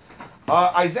right.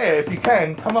 Isaiah, if you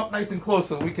can, come up nice and close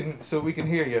so we can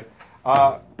hear you.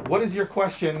 What is your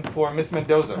question for Miss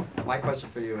Mendoza? My question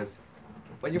for you is,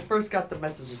 when you first got the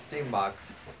message of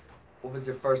Steambox, what was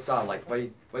your first thought? Like, what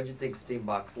did you think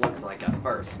Steambox looks like at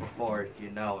first before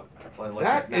you know what it looks like now?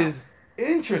 That is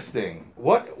interesting.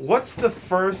 What's the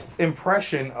first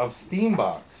impression of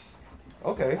Steambox?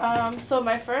 Okay. So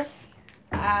my first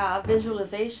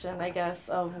visualization, I guess,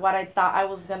 of what I thought I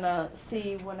was gonna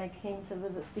see when I came to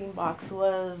visit Steambox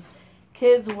was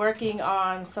kids working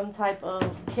on some type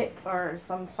of kit or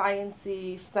some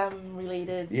sciencey STEM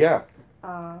related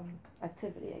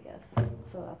activity, I guess.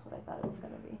 So that's what I thought it was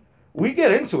gonna be. We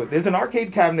get into it. There's an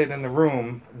arcade cabinet in the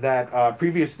room that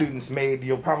previous students made.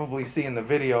 You'll probably see in the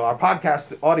video. Our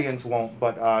podcast audience won't,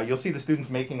 but you'll see the students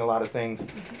making a lot of things.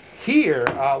 Here,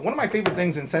 one of my favorite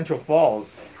things in Central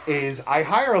Falls is I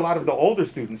hire a lot of the older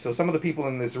students. So some of the people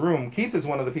in this room, Keith is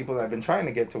one of the people that I've been trying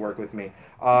to get to work with me.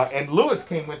 And Lewis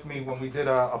came with me when we did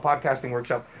a podcasting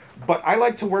workshop. But I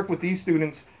like to work with these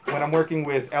students when I'm working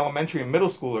with elementary and middle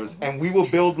schoolers, and we will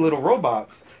build little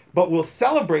robots, but we'll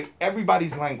celebrate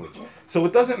everybody's language. So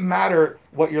it doesn't matter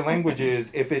what your language is,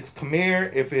 if it's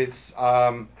Khmer, if it's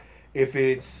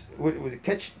Kich,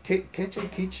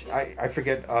 I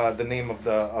forget the name of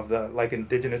the like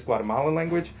indigenous Guatemalan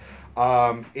language.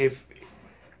 If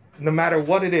no matter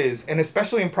what it is, and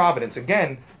especially in Providence,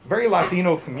 again, very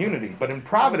Latino community, but in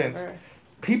Providence,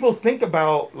 people think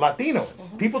about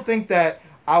Latinos. People think that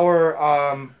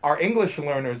our English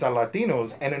learners are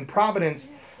Latinos, and in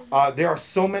Providence, there are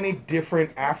so many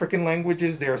different African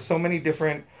languages. There are so many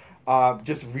different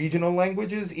just regional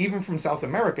languages, even from South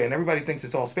America, and everybody thinks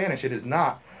it's all Spanish. It is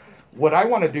not. What I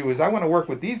want to do is I want to work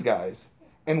with these guys,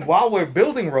 and while we're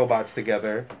building robots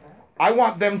together, I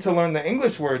want them to learn the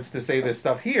English words to say this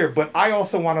stuff here, but I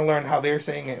also want to learn how they're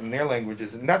saying it in their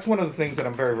languages, and that's one of the things that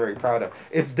I'm very, very proud of.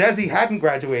 If Desi hadn't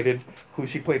graduated, who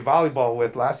she played volleyball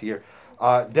with last year,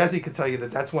 Desi could tell you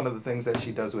that that's one of the things that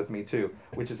she does with me too,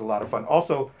 which is a lot of fun.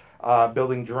 Also,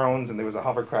 building drones, and there was a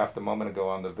hovercraft a moment ago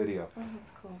on the video. Oh,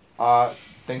 that's cool.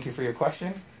 Thank you for your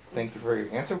question. Thank you for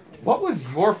your answer. What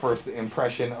was your first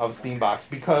impression of Steambox?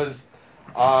 Because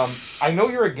I know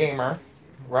you're a gamer,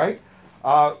 right?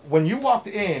 When you walked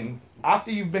in, after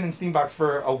you've been in Steambox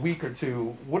for a week or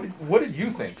two, what did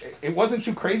you think? It wasn't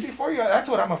too crazy for you? That's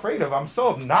what I'm afraid of. I'm so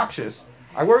obnoxious.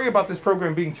 I worry about this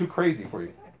program being too crazy for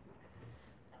you.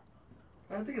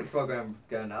 I don't think this program is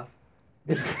good enough.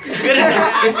 Good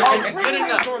enough. Good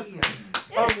enough.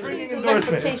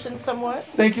 Expectations somewhat.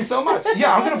 Thank you so much.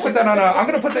 Yeah, I'm gonna put that on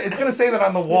it's gonna say that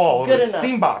on the wall. Good enough.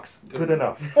 Steambox. Good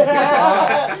enough. Put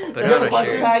it on a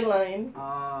shirt. Tagline.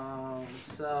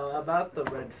 So about the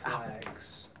red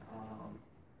flags,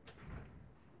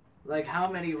 like how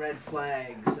many red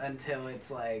flags until it's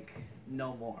like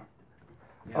no more?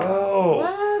 You know? Oh.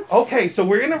 What? Okay, so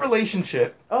we're in a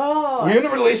relationship. Oh. We're in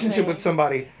a relationship with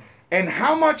somebody. And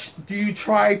how much do you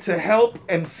try to help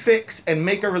and fix and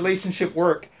make a relationship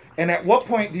work? And at what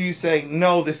point do you say,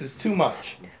 no, this is too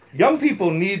much? Young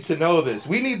people need to know this.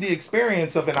 We need the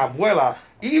experience of an abuela,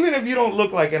 even if you don't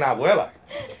look like an abuela.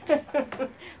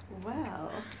 Wow.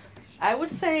 I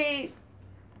would say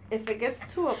if it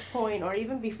gets to a point, or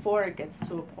even before it gets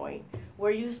to a point,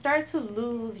 where you start to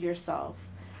lose yourself,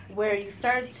 where you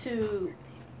start to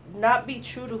not be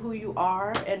true to who you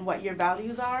are and what your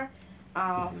values are,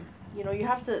 you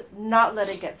have to not let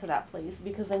it get to that place,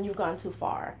 because then you've gone too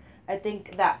far. I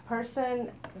think that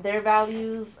person, their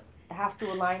values have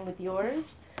to align with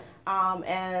yours,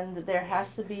 and there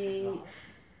has to be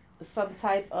some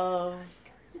type of,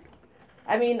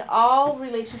 all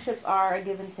relationships are a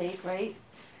give and take, right?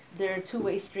 They're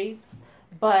two-way streets,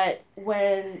 but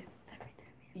when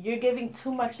you're giving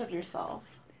too much of yourself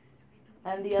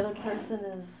and the other person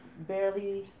is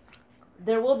barely,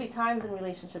 there will be times in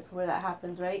relationships where that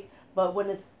happens, right? But when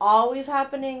it's always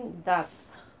happening, that's...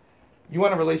 You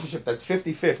want a relationship that's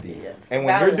 50-50. Yes. And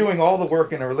when Balance. you're doing all the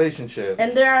work in a relationship...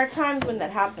 And there are times when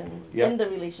that happens Yep. in the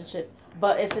relationship.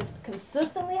 But if it's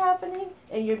consistently happening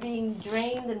and you're being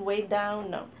drained and weighed down,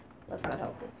 no, that's not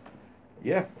healthy.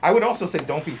 Yeah. I would also say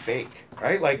don't be fake,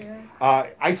 right? Like,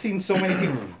 I've seen so many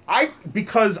people...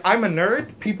 Because I'm a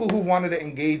nerd, people who wanted to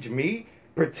engage me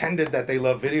pretended that they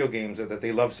love video games or that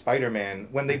they love Spider-Man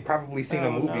when they've probably seen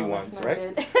a movie once,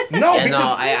 right? No, Yeah, because...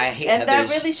 no, I hate And that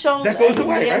Heathers. really shows That goes in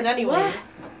away, the end right? anyways.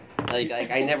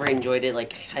 Like I never enjoyed it.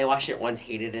 Like I watched it once,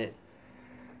 hated it.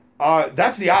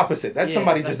 That's the opposite. That's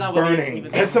somebody that's just not what we burning.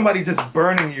 even That's somebody just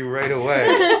burning you right away.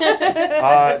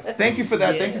 Thank you for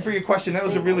that. Thank you for your question. That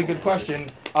was a really good question.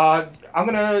 I'm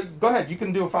gonna go ahead. You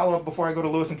can do a follow up before I go to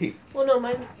Lewis and Keith. Well, no,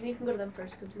 mine. You can go to them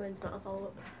first because mine's not a follow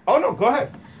up. Oh no, go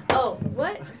ahead. Oh,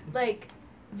 what? Like,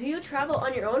 do you travel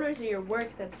on your own, or is it your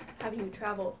work that's having you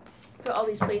travel to all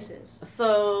these places?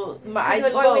 So I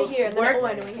like, do oh, both. we're here, and then, oh,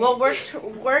 I know we're here.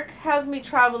 Well, work has me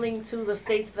traveling to the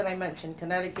states that I mentioned: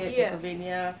 Connecticut, Yeah.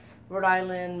 Pennsylvania, Rhode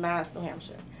Island, Mass, New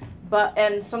Hampshire.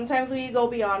 And sometimes we go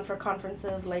beyond for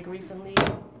conferences. Like recently,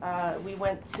 we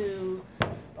went to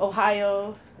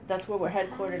Ohio. That's where we're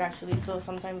headquartered, actually. So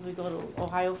sometimes we go to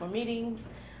Ohio for meetings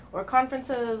or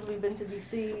conferences. We've been to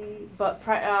DC, but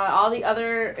all the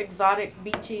other exotic,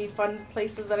 beachy, fun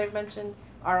places that I've mentioned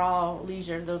are all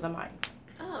leisure. Those are mine.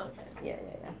 Oh, okay. Yeah.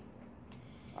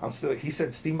 He said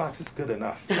Steambox is good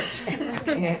enough. I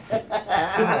can't. Oh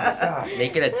my God.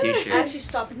 Make it a t-shirt. Actually,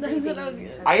 stop it. That's what I was gonna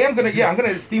say. I'm gonna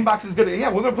Steambox is good.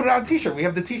 Yeah, we're gonna put it on a t-shirt. We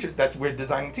have the t-shirt. We're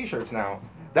designing t-shirts now.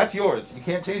 That's yours. You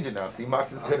can't change it now.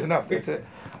 Steambox is good enough. That's it.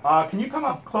 Can you come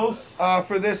up close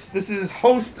for this? This is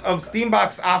host of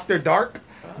Steambox After Dark,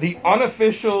 the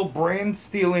unofficial brand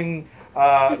stealing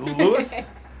Lewis.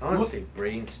 I want to say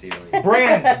brain stealing.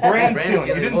 Brand stealing.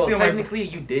 You didn't well, steal my. technically,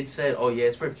 you did say, "Oh yeah,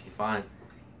 it's perfectly fine."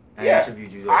 I Yeah.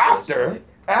 interviewed you. After.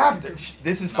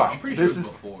 This is fine. I'm pretty This sure is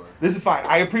before. This is fine.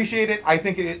 I appreciate it. I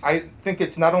think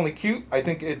it's not only cute. I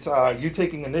think it's you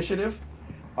taking initiative,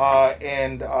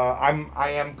 and I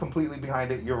am completely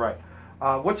behind it. You're right.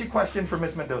 What's your question for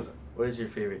Miss Mendoza? What is your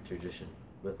favorite tradition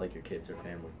with like your kids or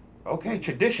family? Okay,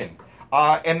 tradition.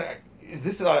 And is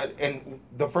this and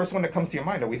the first one that comes to your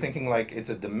mind? Are we thinking like it's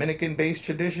a Dominican-based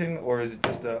tradition, or is it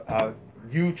just a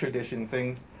you tradition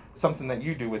thing, something that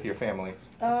you do with your family?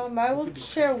 I will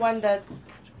share one that's.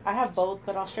 I have both,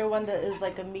 but I'll share one that is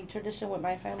like a me tradition with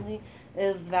my family.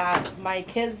 Is that my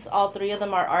kids? All three of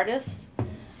them are artists.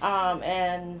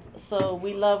 And so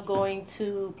we love going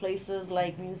to places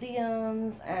like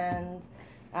museums, and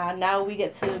now we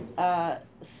get to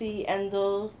see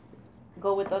Enzo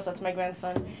go with us. That's my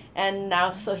grandson, and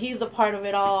now so he's a part of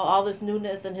it all this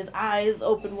newness, and his eyes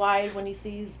open wide when he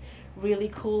sees really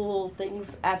cool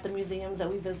things at the museums that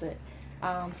we visit.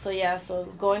 So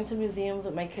going to museums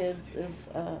with my kids is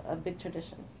a big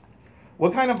tradition.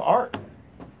 What kind of art?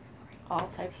 All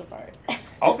types of art.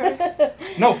 Okay.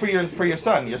 No, for your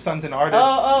son. Your son's an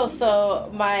artist. So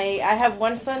I have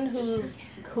one son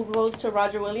who goes to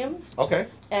Roger Williams. Okay.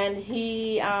 And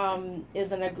he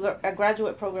is in a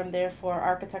graduate program there for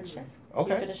architecture.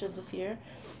 Okay. He finishes this year.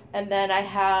 And then I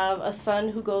have a son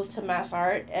who goes to Mass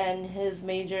Art, and his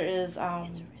major is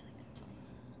art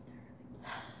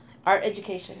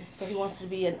education. So he wants to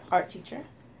be an art teacher.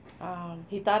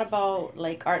 He thought about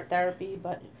like art therapy,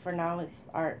 but for now it's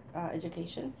art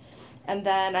education. And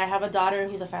then I have a daughter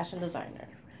who's a fashion designer.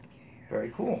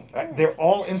 Very cool. They're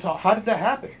all into. How did that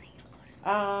happen?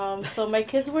 So my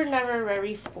kids were never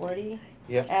very sporty.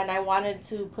 Yeah. And I wanted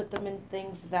to put them in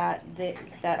things that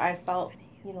I felt,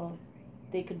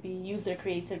 they could use their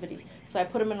creativity. So I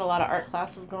put them in a lot of art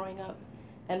classes growing up.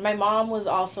 And my mom was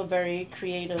also very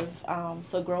creative.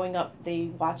 So growing up, they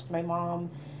watched my mom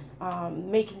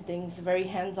making things very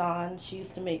hands-on. She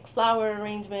used to make flower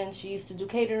arrangements. She used to do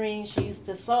catering. She used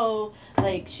to sew.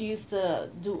 Like, she used to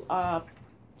do,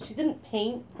 she didn't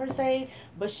paint per se,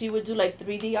 but she would do like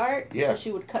 3D art. Yeah. So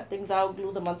she would cut things out,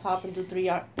 glue them on top, and do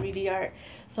 3D art.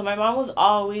 So my mom was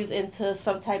always into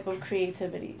some type of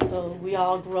creativity. So we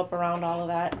all grew up around all of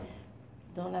that.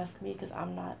 Don't ask me because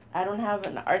I don't have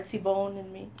an artsy bone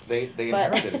in me. They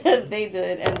inherited it. They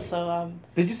did. And so.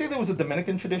 Did you say there was a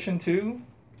Dominican tradition too?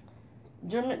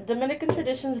 Dominican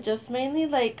traditions, just mainly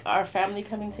like our family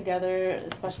coming together,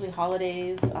 especially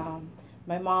holidays.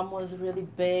 My mom was really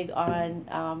big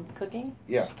on cooking.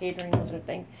 Yeah. Catering was her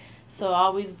thing. So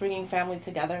always bringing family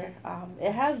together.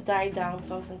 It has died down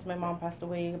some since my mom passed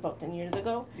away about 10 years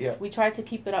ago. Yeah. We tried to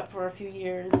keep it up for a few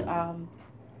years,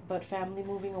 but family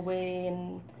moving away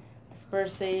and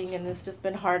dispersing, and it's just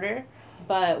been harder.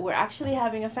 But we're actually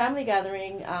having a family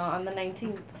gathering on the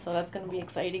 19th, so that's going to be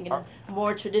exciting and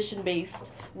more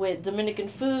tradition-based with Dominican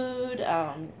food.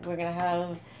 We're going to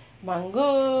have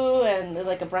mango and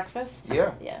like a breakfast.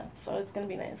 Yeah. Yeah, so it's going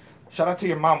to be nice. Shout out to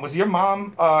your mom. Was your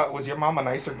mom a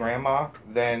nicer grandma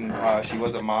than she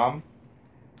was a mom?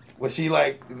 Was she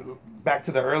like, back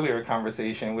to the earlier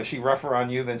conversation, was she rougher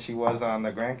on you than she was on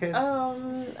the grandkids?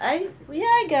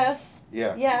 I guess.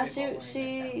 Yeah. Yeah, she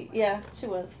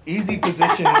was. Easy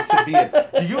position to be in.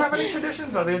 Do you have any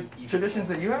traditions? Are there traditions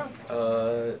that you have?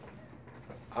 I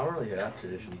don't really have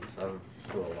traditions. I don't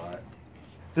do a lot.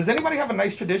 Does anybody have a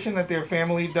nice tradition that their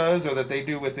family does or that they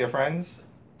do with their friends?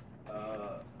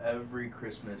 Every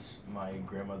Christmas, my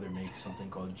grandmother makes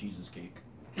something called Jesus cake.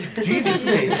 Jesus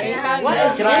cake?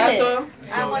 What? Can I have some?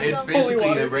 So it's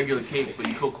basically a regular cake, but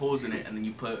you poke holes in it, and then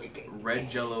you put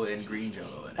red Jello and green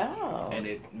Jello in it, and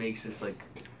it makes this like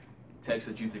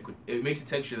texture that you think it makes a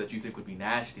texture that you think would be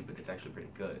nasty, but it's actually pretty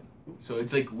good. So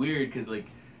it's like weird because like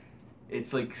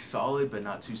it's like solid but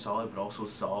not too solid, but also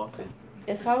soft.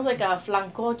 It sounds like a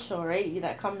flancocho, right?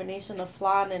 That combination of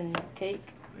flan and cake.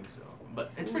 I think so,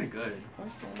 but it's pretty good.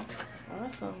 Okay,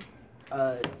 awesome.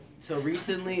 So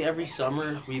recently, every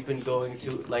summer, we've been going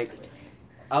to, like,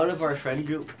 out of our friend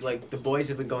group, like, the boys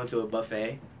have been going to a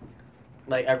buffet,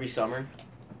 like, every summer.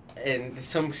 And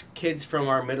some kids from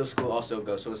our middle school also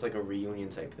go, so it's like a reunion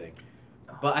type thing.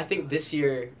 But I think this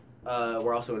year,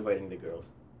 we're also inviting the girls.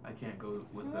 I can't go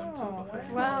with them to the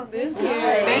buffet. Wow, this year.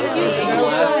 Thank you so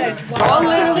much. Y'all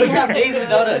literally have days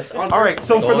without us. All right,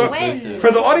 so for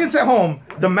the audience at home,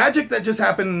 the magic that just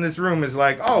happened in this room is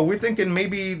like, oh, we're thinking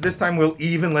maybe this time we'll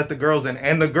even let the girls in,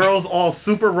 and the girls all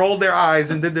super rolled their eyes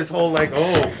and did this whole like,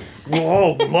 oh,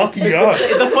 whoa, lucky us.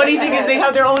 The funny thing is they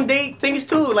have their own date things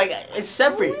too. Like it's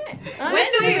separate. When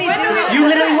do we do it? You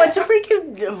literally went to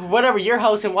freaking whatever your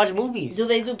house and watch movies. Do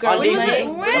they do girls' When night? did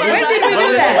we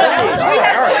do that?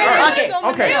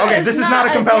 Okay. This is not a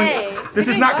compelling. This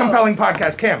is not compelling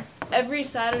podcast, Cam. Every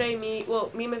Saturday, me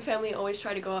and my family always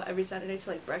try to go out every Saturday to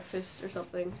like breakfast or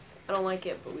something. I don't like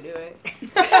it, but we do it.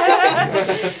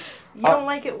 You don't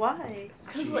like it? Why?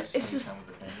 Cause like, it's just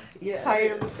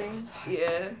tired of the same.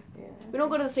 Yeah. We don't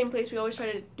go to the same place. We always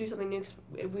try to do something new. Cause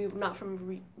we're not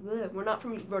from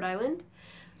Rhode Island,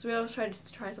 so we always try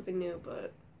to try something new.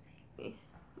 But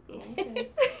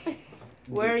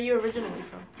where are you originally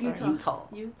from? Utah.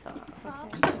 Utah.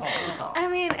 I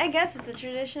mean, I guess it's a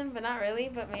tradition, but not really.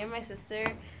 But me and my sister,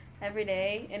 every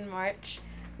day in March,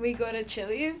 we go to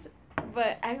Chili's.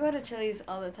 But I go to Chili's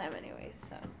all the time anyway,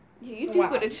 so. Yeah, you do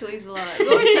go to Chili's a lot. She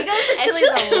goes to Chili's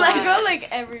a lot. I go like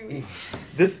every week.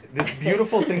 This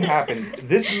beautiful thing happened.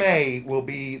 This May will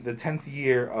be the 10th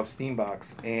year of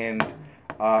Steambox, and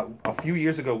a few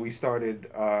years ago we started.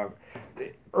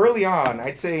 Early on,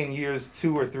 I'd say in years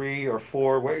 2 or 3 or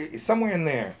 4, somewhere in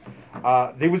there,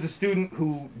 there was a student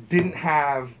who didn't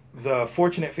have the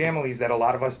fortunate families that a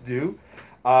lot of us do.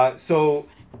 So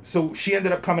she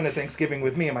ended up coming to Thanksgiving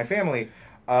with me and my family.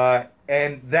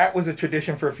 And that was a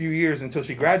tradition for a few years until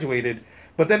she graduated.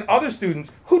 But then other students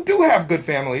who do have good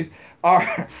families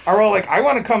are all like, I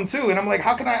want to come too. And I'm like,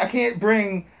 how can I can't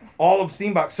bring all of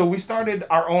Steambox. So we started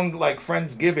our own like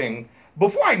Friendsgiving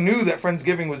before I knew that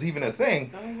Friendsgiving was even a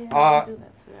thing. We do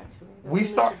that too, actually.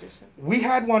 We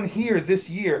had one here this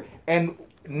year, and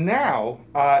now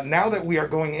that we are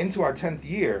going into our 10th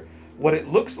year, what it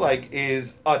looks like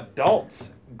is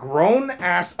adults,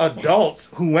 grown-ass adults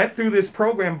who went through this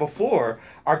program before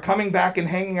are coming back and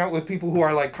hanging out with people who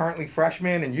are like currently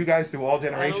freshmen, and you guys through all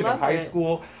generation of high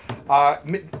school.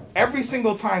 Every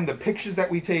single time, the pictures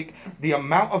that we take, the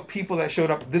amount of people that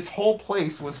showed up, this whole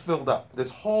place was filled up.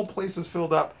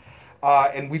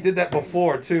 And we did that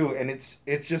before too, and it's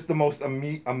just the most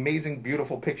amazing,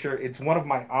 beautiful picture. It's one of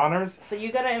my honors. So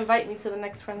you gotta invite me to the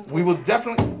next Friends. We will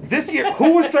definitely this year.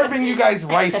 Who was serving you guys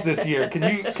rice this year? Can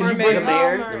you bring the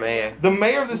mayor? The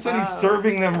mayor of the city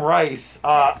serving them rice.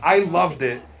 I loved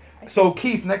it. So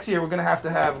Keith, next year we're gonna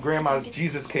have Grandma's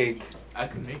Jesus cake. I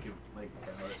can make it.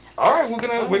 All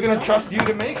right, we're gonna trust you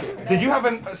to make it. Did you have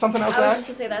something else to I was add? just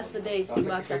to say that's the day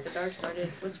Steambox After Dark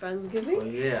started. Was Friendsgiving? Oh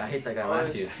yeah, I hate that guy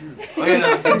Matthew. Oh yeah,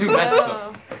 no, they do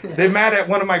that. They're mad at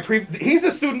one of my he's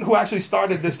the student who actually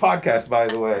started this podcast, by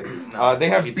the way. They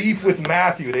have beef with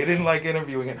Matthew. They didn't like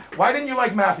interviewing him. Why didn't you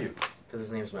like Matthew? Because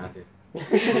his name's Matthew.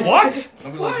 What?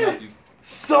 Nobody likes Matthew.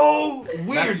 So weird.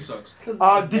 Matthew sucks.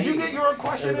 Did you get your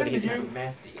question in? Did you?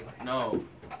 Matthew. No.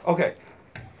 Okay.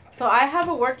 So I have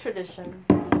a work tradition,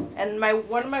 and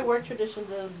one of my work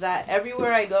traditions is that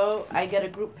everywhere I go, I get a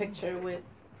group picture with.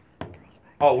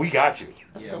 Oh, we got you.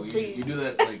 Yeah, you do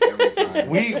that like every time.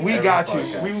 We got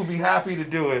you. We will be happy to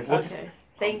do it. Okay.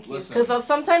 Thank you. Because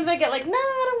sometimes I get like, no,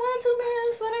 I don't want to,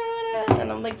 miss, whatever.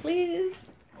 And I'm like, please.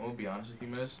 I'm gonna be honest with you,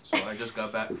 miss. So I just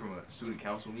got back from a student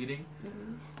council meeting.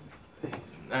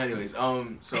 Anyways,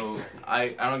 so I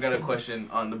don't got a question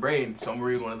on the brain, so I'm gonna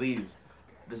read one of these.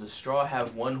 Does a straw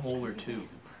have one hole or two?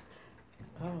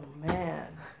 Oh man.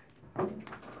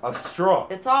 A straw.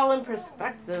 It's all in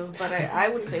perspective, but I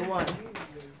would say one.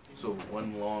 So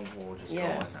one long hole, just go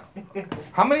on now.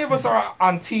 How many of us are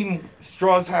on team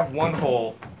straws have one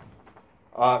hole?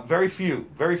 Very few.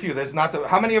 There's not the.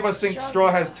 How many of us think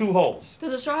straw has two holes?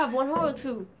 Does a straw have one hole or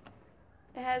two?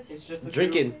 It has. It's just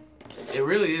drinking. It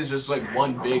really is just like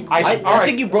one big. I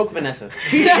think you broke Vanessa.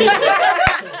 He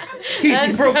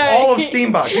broke all of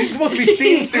Steambox. He's supposed to be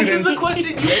Steam students. This is the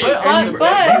question you put on.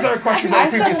 But these are questions I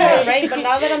on said previous her, ones. right? But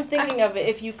now that I'm thinking of it,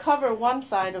 if you cover one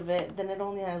side of it, then it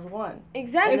only has one.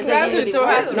 Exactly. Exactly, so it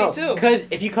has to be two. Because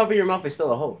if you cover your mouth, it's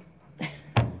still a hole.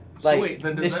 Like, So wait,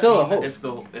 then does it's that still a mean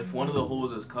hole. that if one of the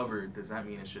holes is covered, does that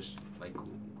mean it's just like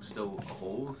still a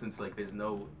hole since like there's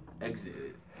no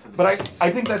exit? To the But I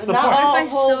think that's the Not point. all If I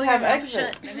holes sew have your mouth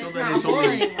exits. shut, then So it's then not it's a hole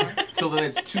only anymore. so then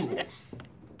it's 2 holes.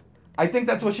 I think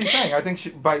that's what she's saying. I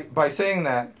think by saying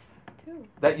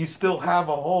that you still have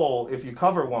a hole if you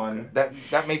cover one, that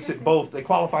makes it both. It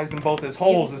qualifies them both as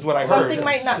holes, is what I heard. Something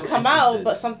might not So come out, but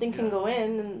entrances. something can go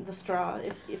in the straw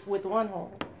if with one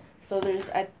hole. So there's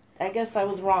I guess I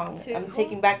was wrong. Two I'm holes?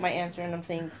 taking back my answer and I'm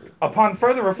saying 2. Upon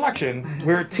further reflection,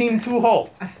 we're team 2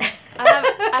 hole.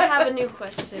 I have a new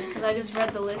question because I just read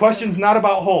the list. Questions not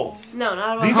about holes. No,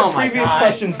 not about. These are Oh my previous God.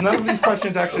 questions. None of these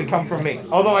questions actually come from me.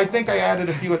 Although I think I added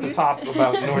a few at the top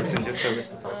about Nordson just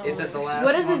to Is it the last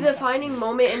What is a one? defining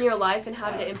moment in your life and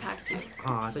how did it impact you?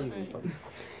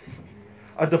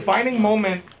 a defining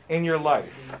moment in your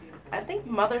life. I think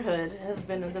motherhood has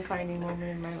been a defining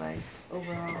moment in my life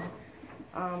overall.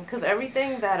 Because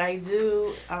everything that I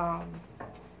do,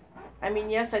 I mean,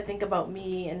 yes, I think about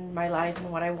me and my life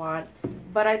and what I want,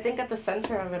 but I think at the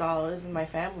center of it all is my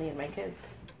family and my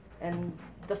kids and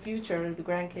the future, the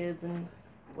grandkids and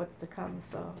what's to come,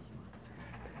 so.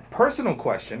 Personal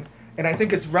question, and I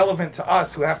think it's relevant to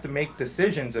us who have to make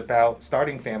decisions about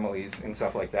starting families and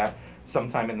stuff like that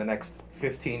sometime in the next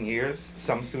 15 years,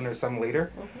 some sooner, some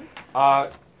later.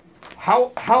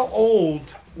 How old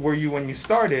were you when you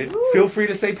started? Ooh. Feel free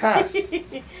to say pass.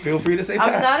 Feel free to say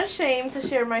pass. I'm not ashamed to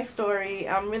share my story.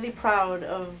 I'm really proud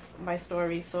of my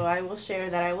story, so I will share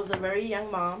that I was a very young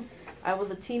mom. I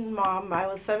was a teen mom. I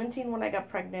was 17 when I got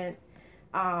pregnant,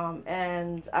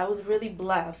 and I was really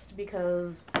blessed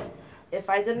because if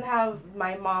I didn't have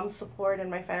my mom's support and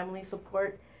my family's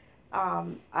support,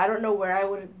 I don't know where I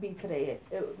would be today.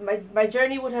 My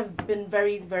journey would have been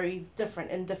very, very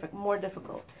different and more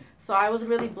difficult. So I was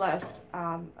really blessed.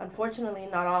 Unfortunately,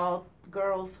 not all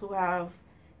girls who have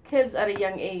kids at a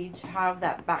young age have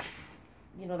that back,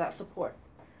 that support,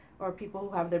 or people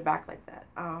who have their back like that.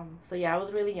 So yeah, I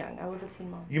was really young. I was a teen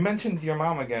mom. You mentioned your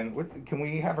mom again. Can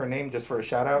we have her name just for a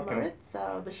shout out?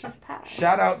 Maritza, but she's passed.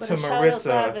 Shout out But to a shout out to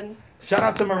Maritza. Evan. Shout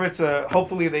out to Maritza.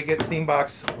 Hopefully they get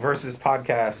Steambox versus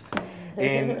podcast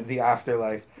in the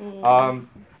afterlife.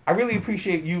 I really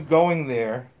appreciate you going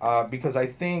there because I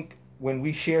think when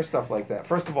we share stuff like that,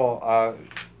 first of all,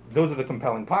 those are the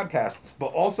compelling podcasts,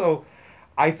 but also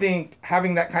I think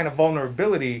having that kind of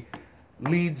vulnerability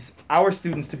leads our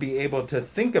students to be able to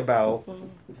think about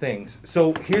things.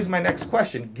 So here's my next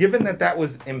question. Given that that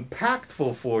was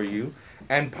impactful for you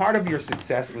and part of your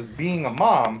success was being a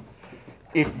mom,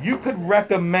 if you could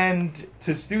recommend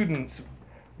to students,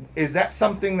 is that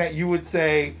something that you would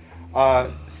say,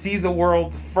 see the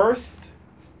world first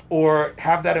or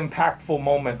have that impactful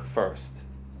moment first?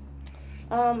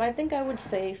 I think I would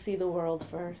say see the world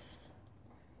first.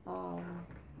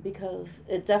 Because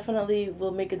it definitely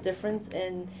will make a difference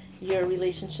in your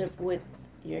relationship with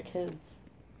your kids.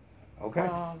 Okay.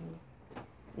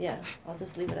 Yeah, I'll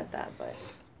just leave it at that, but.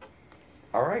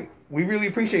 All right. We really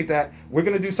appreciate that. We're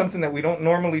going to do something that we don't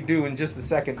normally do in just a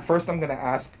second. First, I'm going to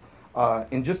ask,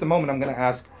 in just a moment, I'm going to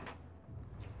ask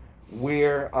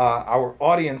where our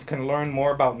audience can learn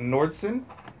more about Nordson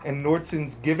and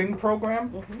Nordson's giving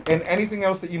program and anything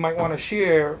else that you might want to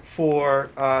share for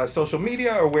social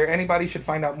media or where anybody should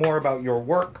find out more about your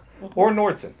work or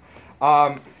Nordson.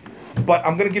 But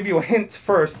I'm going to give you a hint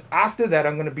first. After that,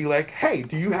 I'm going to be like, hey,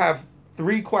 do you have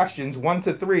 3 questions, 1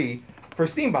 to 3, for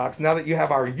Steambox, now that you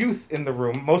have our youth in the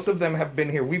room? Most of them have been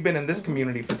here. We've been in this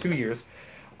community for 2 years.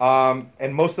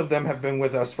 And most of them have been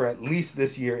with us for at least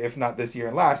this year, if not this year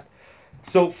and last.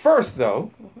 So first,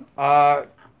 though,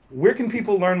 where can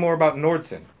people learn more about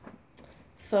Nordson?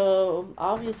 So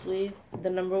obviously, the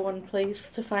number one place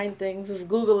to find things is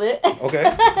Google it. Okay.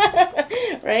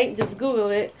 Right? Just Google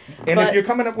it. And if you're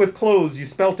coming up with clothes, you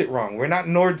spelt it wrong. We're not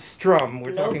Nordstrom.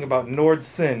 We're talking about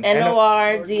Nordson.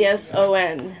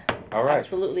 Nordson. All right.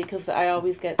 Absolutely, because I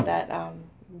always get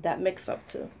that mix up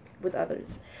too with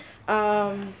others.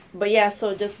 But yeah,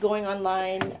 so just going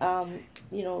online,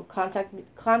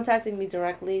 contacting me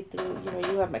directly through,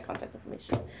 you have my contact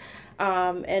information,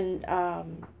 and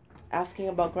asking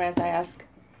about grants. I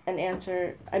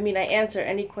answer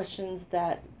any questions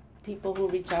that people who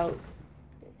reach out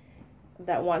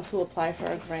that want to apply for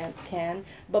a grant can.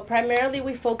 But primarily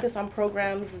we focus on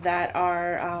programs that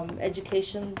are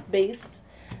education based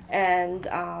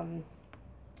and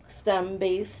STEM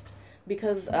based,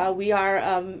 because we are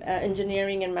an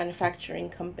engineering and manufacturing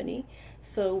company.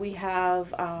 So we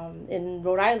have in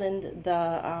Rhode Island,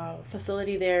 the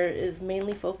facility there is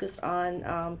mainly focused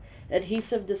on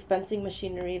adhesive dispensing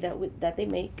machinery that they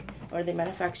make or they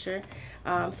manufacture.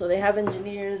 So they have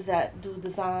engineers that do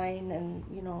design and,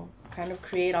 you know, kind of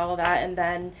create all of that, and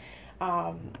then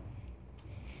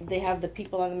they have the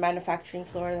people on the manufacturing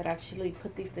floor that actually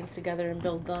put these things together and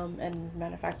build them and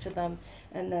manufacture them,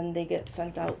 and then they get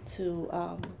sent out to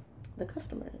the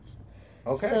customers.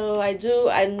 Okay. So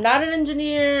I'm not an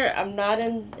engineer, I'm not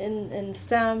in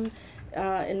STEM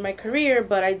in my career,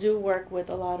 but I do work with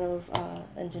a lot of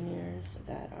engineers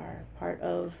that are part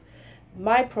of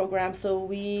my program. So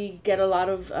we get a lot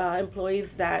of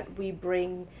employees that we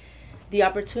bring the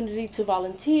opportunity to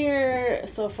volunteer.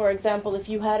 So for example, if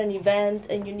you had an event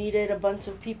and you needed a bunch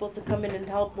of people to come in and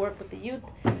help work with the youth,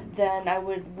 then I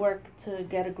would work to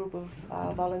get a group of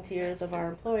volunteers of our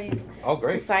employees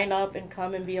to sign up and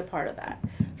come and be a part of that.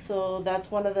 So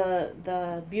that's one of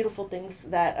the beautiful things,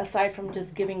 that aside from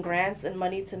just giving grants and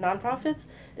money to nonprofits,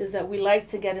 is that we like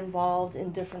to get involved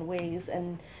in different ways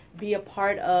and be a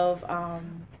part of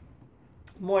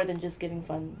more than just giving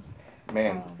funds.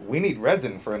 Man, we need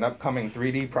resin for an upcoming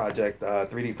 3D project,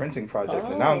 3D printing project.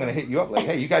 And now I'm going to hit you up like,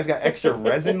 hey, you guys got extra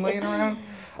resin laying around?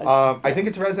 I think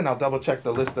it's resin. I'll double check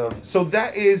the list of. So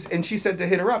that is, and she said to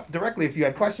hit her up directly if you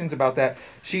had questions about that.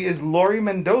 She is Lorie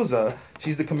Mendoza.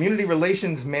 She's the community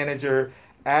relations manager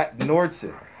at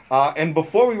Nordson. And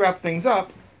before we wrap things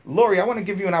up, Lorie, I want to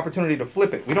give you an opportunity to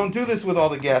flip it. We don't do this with all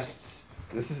the guests.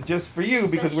 This is just for you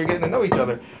because we're getting to know each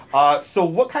other. So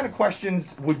what kind of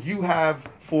questions would you have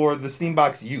for the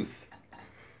Steambox youth?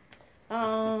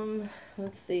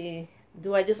 Let's see.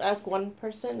 Do I just ask one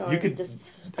person, or you could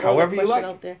just throw however the you question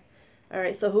like out there? All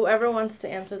right. So whoever wants to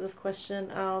answer this question,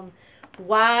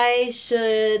 why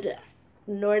should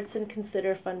Nordson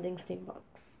consider funding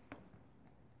Steambox?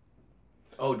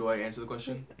 Oh, do I answer the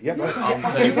question? Yeah. You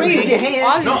raised your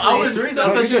hand. No, I was raising. I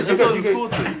thought it was a school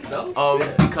thing. No?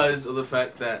 Because of the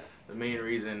fact that the main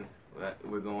reason that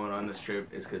we're going on this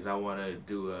trip is because I want to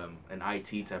do an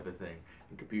IT type of thing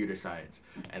in computer science,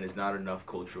 and it's not enough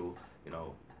cultural,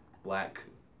 black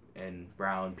and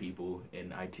brown people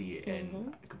in IT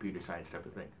and computer science type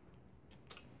of thing.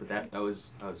 But that was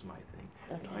my thing.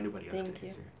 Okay. Anybody else Thank can you.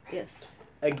 answer? Yes.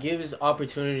 It gives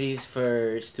opportunities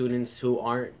for students who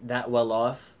aren't that well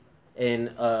off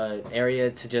in an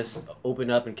area to just open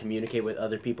up and communicate with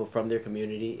other people from their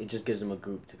community. It just gives them a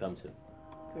group to come to.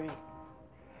 Great.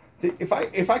 If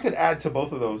I could add to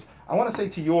both of those, I want to say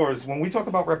to yours, when we talk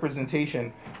about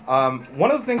representation,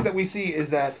 one of the things that we see is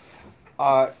that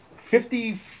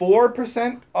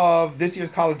 54% of this year's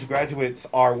college graduates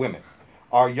are women,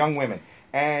 are young women.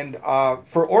 And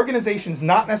for organizations,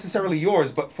 not necessarily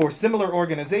yours, but for similar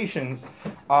organizations,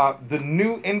 the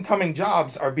new incoming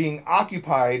jobs are being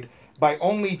occupied by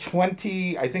only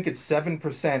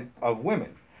 7% of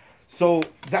women. So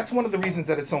that's one of the reasons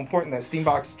that it's so important that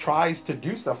Steambox tries to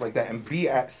do stuff like that and be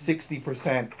at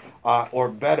 60% or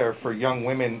better for young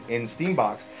women in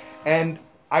Steambox. And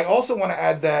I also want to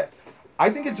add that I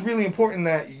think it's really important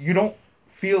that you don't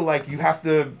feel like you have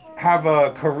to have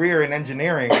a career in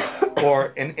engineering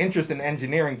or an interest in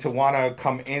engineering to want to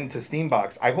come into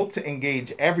Steambox. I hope to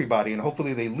engage everybody, and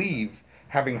hopefully they leave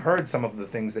having heard some of the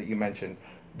things that you mentioned.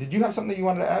 Did you have something that you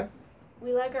wanted to add?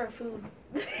 We like our food.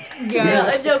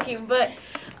 Yes. I'm joking, but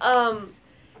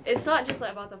it's not just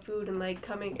about the food and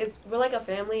coming. We're like a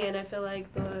family, and I feel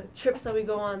like the trips that we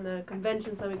go on, the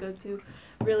conventions that we go to,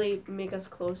 really make us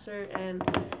closer, and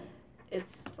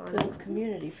it's fun. Builds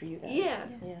community for you guys. Yeah.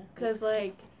 Yeah. Because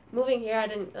moving here, I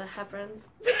didn't have friends,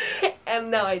 and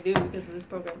now I do because of this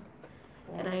program,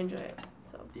 and I enjoy it.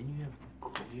 So. Didn't you have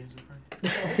Chloe as a friend?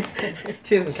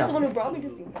 She doesn't She's count. the one who brought me to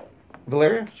see that.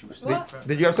 Valeria? What?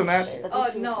 Did you have something to add?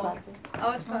 Oh, no. I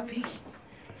was clapping.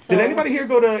 Did anybody here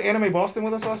go to Anime Boston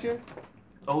with us last year?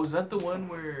 Oh, is that the one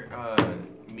where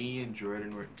me and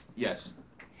Jordan were? Yes.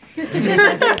 In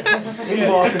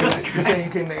Boston. You're saying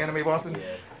you came to Anime Boston?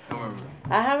 Yeah. I remember.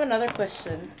 I have another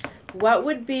question. What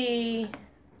would be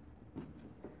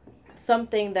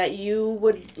something that you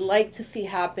would like to see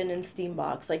happen in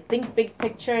Steambox? Think big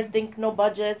picture, think no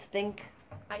budgets, think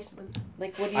Iceland.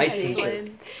 What do you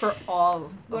see? For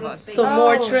all Go of to us. space. So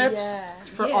more Oh, trips? yeah.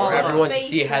 For Yeah. all For of everyone us. to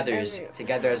see Heather's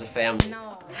together as a family.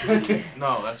 No.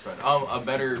 No, that's better. A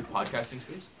better podcasting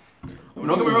space.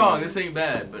 Don't get me wrong, this ain't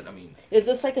bad, but I mean. Is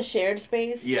this like a shared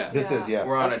space? Yeah. This is, yeah.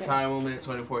 We're on a time limit,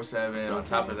 24/7. On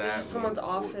top of that, Someone's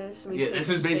office. Yeah, this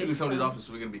is basically somebody's office,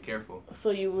 so we're gonna be careful.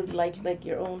 So you would like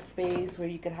your own space where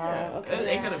you could have. Yeah. Okay. It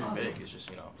ain't gotta be big. It's just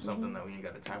something that we ain't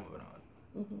got a time limit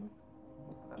on.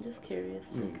 I'm just curious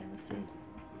to kind of see.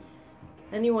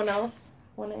 Anyone else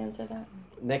want to answer that?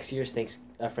 Next year's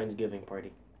Friendsgiving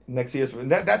party. Next year's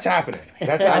that's happening.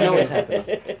 That's happening. I know it's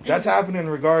happening. That's happening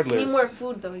regardless. We need more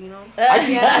food though,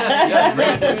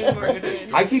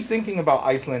 I keep thinking about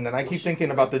Iceland, and I keep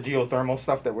thinking about the geothermal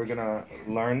stuff that we're gonna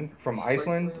learn from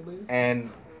Iceland, and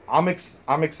I'm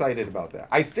excited about that.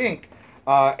 I think,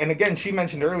 and again, she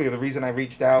mentioned earlier the reason I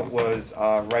reached out was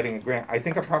writing a grant. I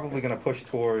think I'm probably gonna push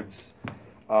towards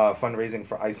fundraising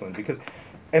for Iceland because.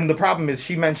 And the problem is,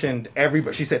 she mentioned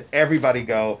everybody. She said everybody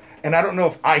go, and I don't know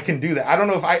if I can do that. I don't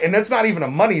know if and that's not even a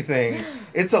money thing.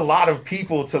 It's a lot of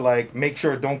people to make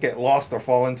sure don't get lost or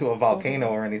fall into a volcano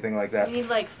or anything like that. You need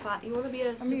you want to be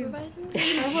a supervisor?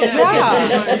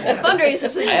 Fundraiser,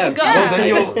 so you can go. Well, then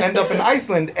you'll end up in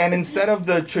Iceland, and instead of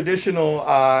the traditional,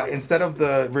 instead of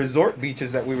the resort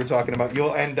beaches that we were talking about,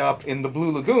 you'll end up in the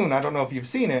Blue Lagoon. I don't know if you've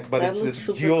seen it, but That it's looks this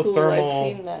super cool.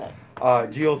 geothermal. I've seen that.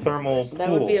 Geothermal pool. That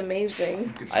would be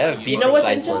amazing. I have You know what's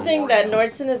interesting? That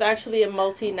Nordson is actually a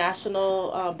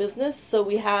multinational business. So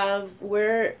we have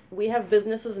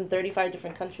businesses in 35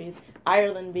 different countries.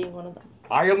 Ireland being one of them.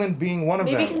 Ireland being one of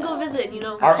Maybe them. you can go visit.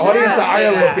 Our audience of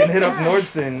Ireland can hit up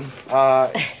Nordson's.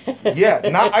 Yeah,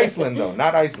 not Iceland though.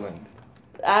 Not Iceland.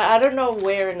 I don't know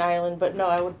where in Ireland, but no,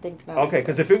 I would think not. Okay,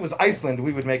 because if it was Iceland,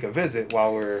 we would make a visit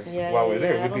while we're there. I We'd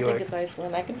don't be think like, it's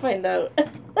Iceland. I can find out.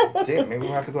 damn, maybe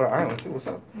we'll have to go to Ireland too. What's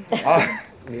up?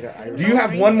 Do you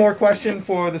have one more question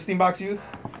for the Steambox youth?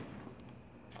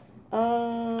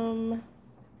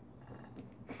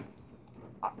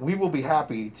 We will be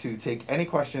happy to take any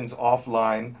questions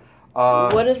offline.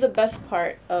 What is the best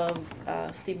part of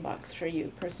Steambox for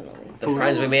you personally? The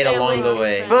friends we made along the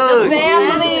way. The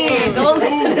family. Don't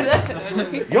listen to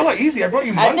that. Y'all are easy. I brought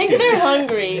you I munchkins. think they're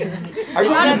hungry. I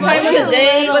That brought you time of the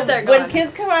day but they're when gone.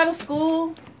 kids come out of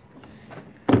school.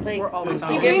 We're always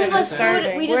He brings us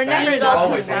food. We just eat it all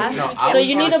too fast. So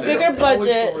you need a bigger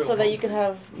budget so that you can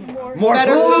have More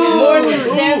better food. more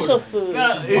substantial food.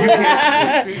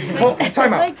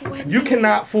 Time out. You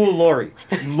cannot fool Lorie.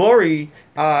 Lorie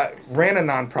ran a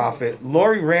nonprofit.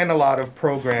 Lorie ran a lot of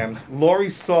programs. Lorie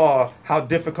saw how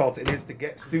difficult it is to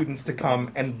get students to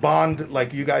come and bond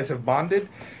like you guys have bonded.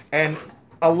 And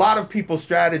a lot of people's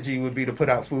strategy would be to put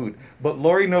out food. But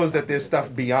Lorie knows that there's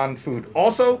stuff beyond food.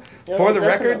 Also, for the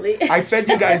definitely. record, I fed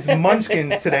you guys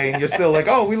munchkins today, and you're still like,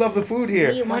 oh, we love the food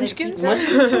here. Munchkins?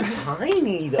 Munchkins are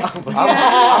tiny though.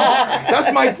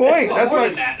 That's my point.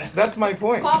 That's my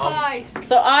point. Popeyes.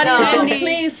 So audience, No.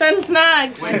 please send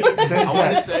snacks. I want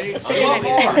to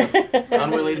say,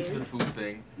 unrelated to the food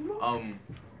thing,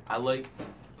 I like,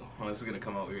 this is going to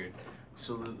come out weird.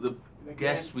 So the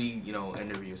guests we,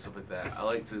 interview and stuff like that, I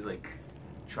like to,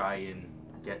 try and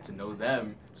get to know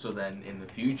them so then in the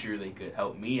future they could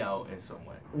help me out in some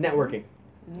way. Networking.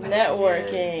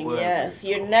 Networking, yes.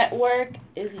 Your network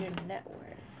is your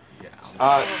network.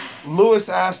 Lewis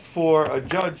asked for a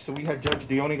judge, so we had Judge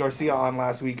Dione Garcia on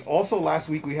last week. Also last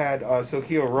week we had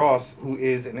Sokio Ross, who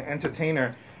is an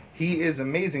entertainer. He is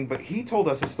amazing, but he told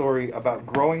us a story about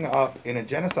growing up in a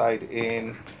genocide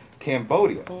in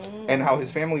Cambodia and how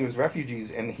his family was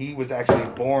refugees, and he was actually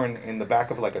born in the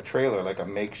back of a trailer, a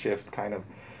makeshift kind of.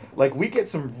 We get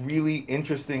some really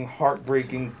interesting,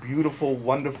 heartbreaking, beautiful,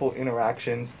 wonderful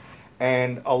interactions,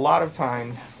 and a lot of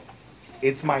times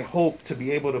it's my hope to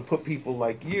be able to put people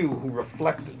like you who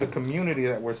reflect the community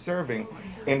that we're serving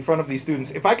in front of these students.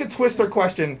 If I could twist her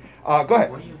question, go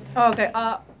ahead. Oh, okay.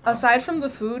 Aside from the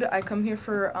food, I come here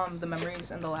for the memories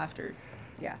and the laughter.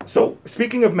 Yeah. So,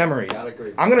 speaking of memories,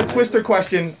 I'm going to twist her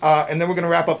question, and then we're going to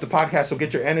wrap up the podcast, so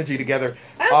get your energy together.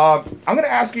 I'm going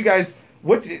to ask you guys,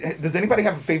 does anybody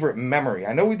have a favorite memory?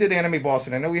 I know we did Anime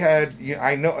Boston. I know we had,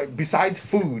 besides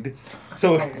food.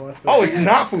 So, it's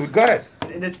not food. Go ahead.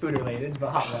 It is food related, but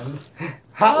hot ones.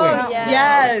 Hot wings.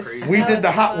 Yes. We did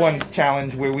the hot ones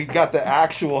challenge where we got the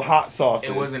actual hot sauces.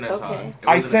 It wasn't as hot.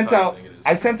 I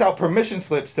sent out permission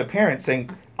slips to parents saying,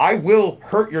 I will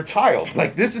hurt your child.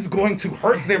 This is going to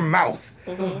hurt their mouth.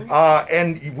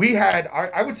 And we had,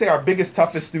 I would say our biggest,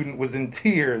 toughest student was in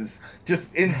tears.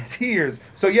 Just in tears.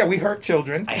 So yeah, we hurt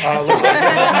children. Let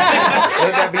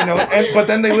that be known. But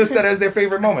then they list that as their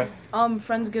favorite moment.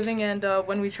 Friendsgiving and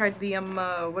when we tried the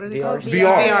what are they called?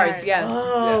 VRs. Yes.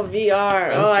 Oh,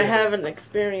 VR. Oh, I haven't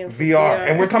experienced VR.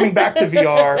 And we're coming back to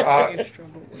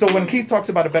VR. So when Keith talks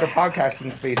about a better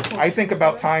podcasting space, I think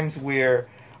about times where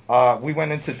we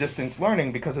went into distance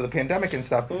learning because of the pandemic and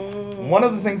stuff. One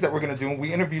of the things that we're going to do,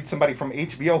 we interviewed somebody from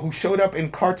HBO who showed up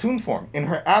in cartoon form. In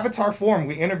her avatar form,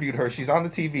 we interviewed her. She's on the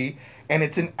TV, and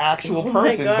it's an actual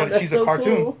person, but she's a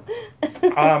cartoon.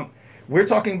 Cool. We're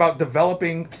talking about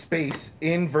developing space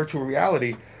in virtual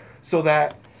reality so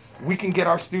that we can get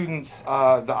our students the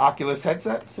Oculus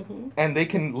headsets, and they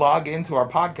can log into our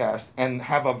podcast and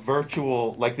have a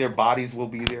virtual, like their bodies will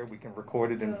be there. We can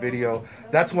record it in video.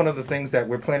 That's one of the things that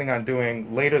we're planning on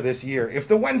doing later this year, if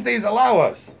the Wednesdays allow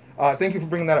us. Thank you for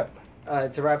bringing that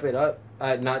up. To wrap it up,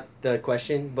 not the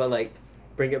question, but like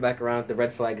bring it back around the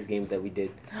Red Flags game that we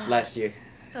did last year.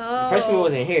 The freshman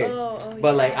wasn't here,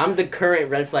 but like I'm the current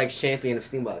Red Flags champion of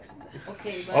Steambox.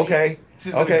 Okay. Okay.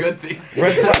 Just a good thing.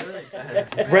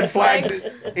 Red Flags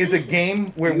is a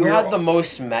game where you have the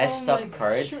most messed up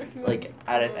cards, like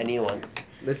out of anyone.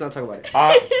 Let's not talk about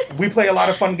it. We play a lot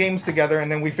of fun games together,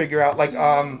 and then we figure out like.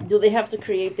 Do they have to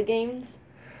create the games?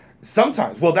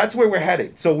 Sometimes. Well, that's where we're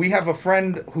headed. So we have a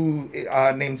friend who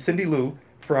named Cindy Lou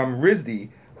from RISD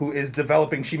who is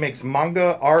developing. She makes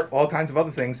manga, art, all kinds of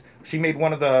other things. She made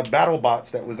one of the battle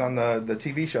bots that was on the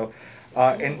TV show.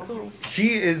 And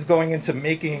she is going into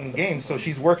making games, so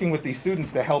she's working with these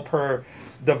students to help her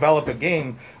develop a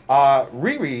game.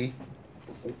 Riri,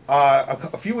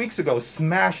 a few weeks ago,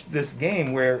 smashed this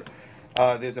game where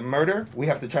there's a murder. We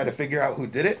have to try to figure out who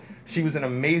did it. She was an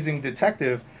amazing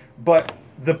detective, but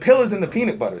the pill is in the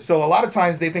peanut butter. So a lot of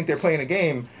times they think they're playing a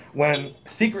game when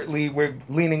secretly we're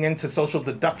leaning into social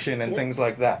deduction and things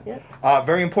like that.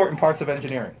 Very important parts of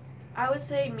engineering. I would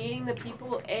say meeting the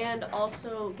people and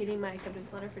also getting my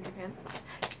acceptance letter for Japan.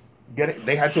 Get it?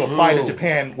 They had to apply to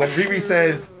Japan. When Riri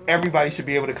says everybody should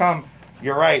be able to come,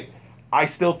 you're right. I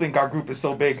still think our group is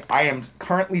so big. I am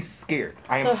currently scared.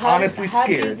 I am honestly scared. How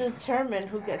scared. do you determine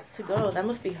who gets to go? That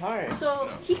must be hard. So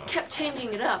he kept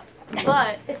changing it up.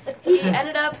 But he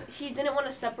ended up, he didn't want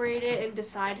to separate it and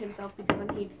decide himself because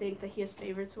then he'd think that he has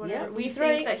favorites or whatever. Yeah, we he's think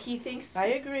right. that he thinks. I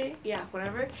agree. Yeah,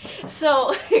 whatever.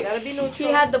 So gotta be neutral. he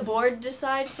had the board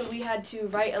decide, so we had to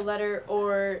write a letter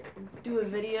or do a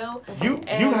video.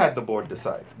 You had the board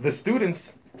decide. The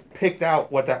students picked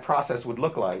out what that process would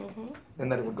look like,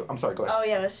 and then it would go. I'm sorry, go ahead. Oh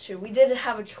yeah, that's true. We did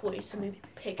have a choice, so maybe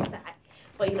pick that.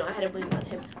 But I had to blame it on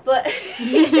him. But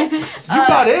you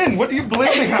got in. What are you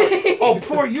blaming on? Oh,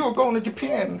 poor you are going to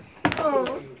Japan.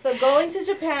 Oh. So going to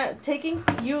Japan, taking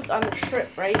youth on a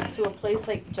trip, right, to a place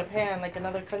like Japan, like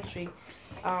another country,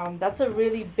 that's a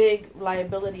really big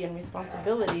liability and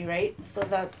responsibility, right? So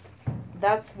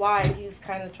that's why he's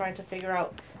kind of trying to figure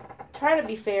out, trying to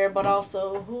be fair, but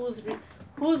also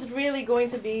who's really going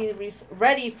to be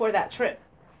ready for that trip,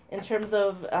 in terms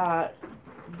of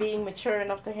being mature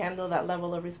enough to handle that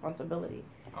level of responsibility.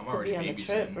 I'm to already be on the babysitting,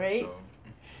 trip, right? so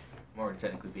I'm already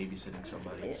technically babysitting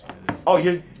somebody. So Oh,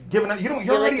 you're giving up. You're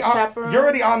already like on. You're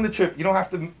already on the trip. You don't have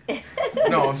to.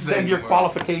 No, I'm send saying your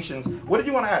qualifications. What did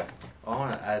you want to add? I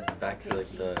want to add back to like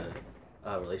the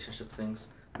relationship things.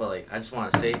 But like, I just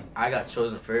want to say, I got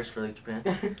chosen first for like Japan.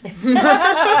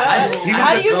 How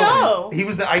do you know? He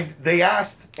was they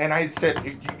asked, and I said,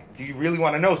 "Do you really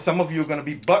want to know?" Some of you are going to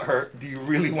be butthurt. Do you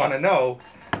really want to know?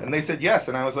 And they said yes,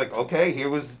 and I was like, "Okay." Here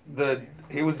was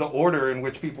the order in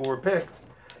which people were picked.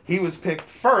 He was picked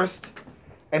first,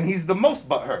 and he's the most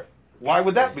butthurt. Why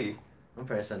would that be? I'm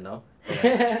pretty said no. But,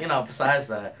 like, besides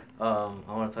that, I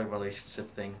want to talk about relationship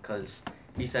thing because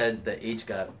he said the age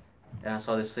gap, and I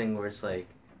saw this thing where it's like.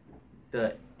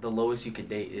 The lowest you could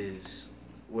date is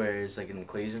where it's like an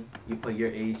equation. You put your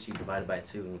age, you divide it by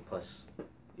 2, and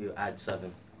you add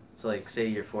 7. So like say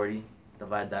you're 40,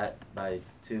 divide that by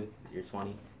 2, you're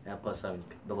 20, and plus 7,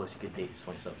 the lowest you could date is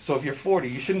 27. So if you're 40,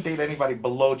 you shouldn't date anybody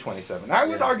below 27. I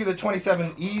would argue that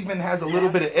 27 even has a little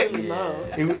bit of ick.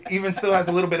 It even still has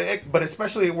a little bit of ick, but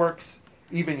especially it works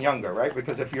even younger, right?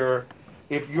 Because if you're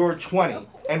 20,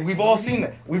 and we've all seen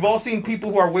that. We've all seen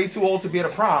people who are way too old to be at a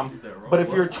prom, but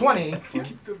if you're 20,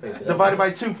 divided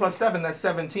by 2 plus 7, that's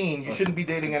 17. You shouldn't be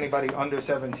dating anybody under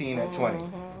 17 at 20.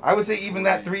 I would say even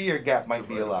that 3-year gap might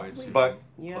be allowed, but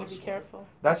you gotta be careful.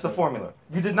 That's the formula.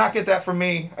 You did not get that from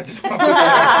me. I just want to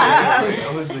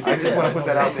put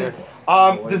that out there.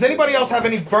 Does anybody else have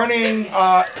any burning,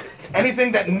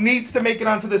 anything that needs to make it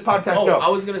onto this podcast? Oh, Go. I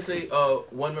was gonna say,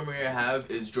 one memory I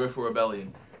have is Joyful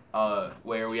Rebellion.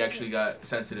 Where we actually got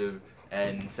sensitive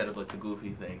and instead of like the goofy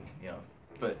thing,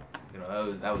 but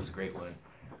that was a great one.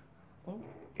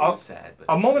 It was sad. But.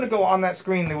 A moment ago on that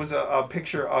screen there was a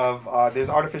picture of there's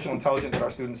artificial intelligence that our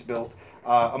students built.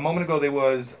 A moment ago there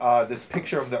was this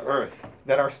picture of the Earth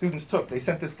that our students took. They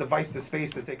sent this device to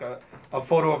space to take a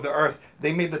photo of the Earth.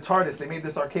 They made the TARDIS. They made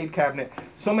this arcade cabinet.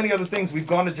 So many other things. We've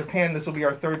gone to Japan. This will be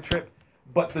our 3rd trip.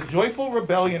 but the Joyful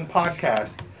Rebellion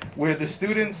podcast, where the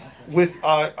students with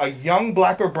a young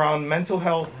black or brown mental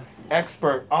health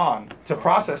expert on to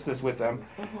process this with them,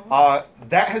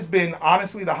 that has been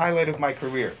honestly the highlight of my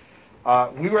career.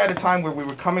 We were at a time where we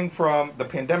were coming from the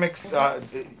pandemics.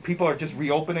 People are just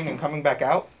reopening and coming back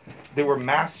out. There were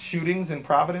mass shootings in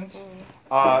Providence.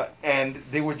 And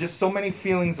there were just so many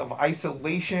feelings of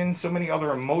isolation, so many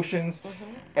other emotions.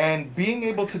 And being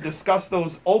able to discuss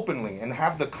those openly and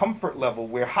have the comfort level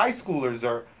where high schoolers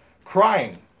are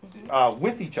crying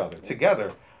with each other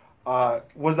together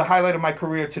was the highlight of my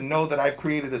career, to know that I've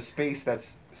created a space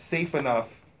that's safe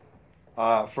enough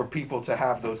for people to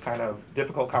have those kind of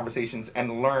difficult conversations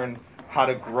and learn how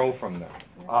to grow from them.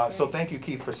 So thank you,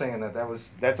 Keith, for saying that.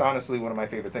 That's honestly one of my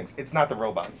favorite things. It's not the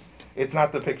robots. It's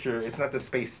not the picture. It's not the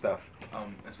space stuff.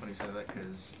 It's funny you said that,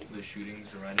 because the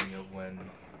shootings reminded me of when,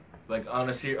 like on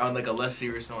a less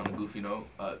serious note, on a goofy note,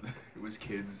 it was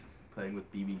kids playing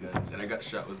with BB guns, and I got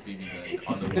shot with BB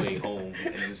gun on the way home,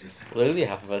 and it was just literally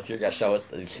half of us here got shot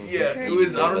with. It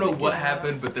was. I don't know what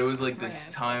happened, but there was like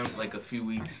this time, like a few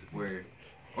weeks where,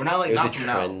 or not like not from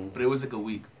now, but it was like a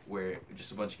week where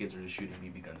just a bunch of kids were just shooting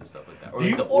BB guns and stuff like that, or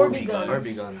like the Orby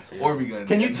guns. Orby guns.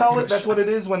 Can you tell it that's what it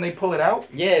is when they pull it out?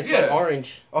 Yeah, it's like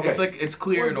orange. Okay. It's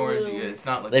clear and orange. Yeah, it's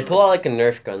not like they pull out like a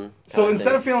Nerf gun. So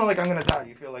instead of feeling like I'm gonna die,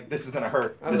 you feel like this is gonna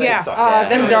hurt. This Yeah. sucks.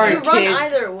 Them darn You kids. run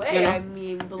either way. You know? I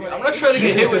mean, but like, I'm not trying to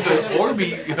get hit with an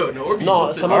Orby.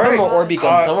 No, some of them are Orby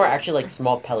guns. Some are actually like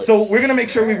small pellets. So we're gonna make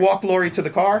sure we walk Lorie to the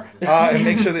car and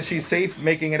make sure that she's safe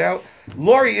making it out.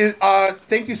 Lorie,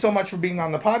 thank you so much for being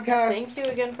on the podcast. Thank you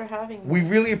again for having me. We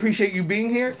really appreciate you being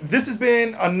here. This has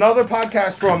been another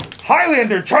podcast from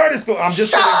Highlander Charter School. I'm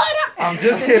just kidding. I'm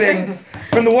just kidding.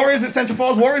 From the Warriors at Central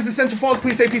Falls. Warriors at Central Falls,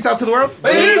 please say peace out to the world.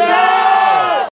 Peace out!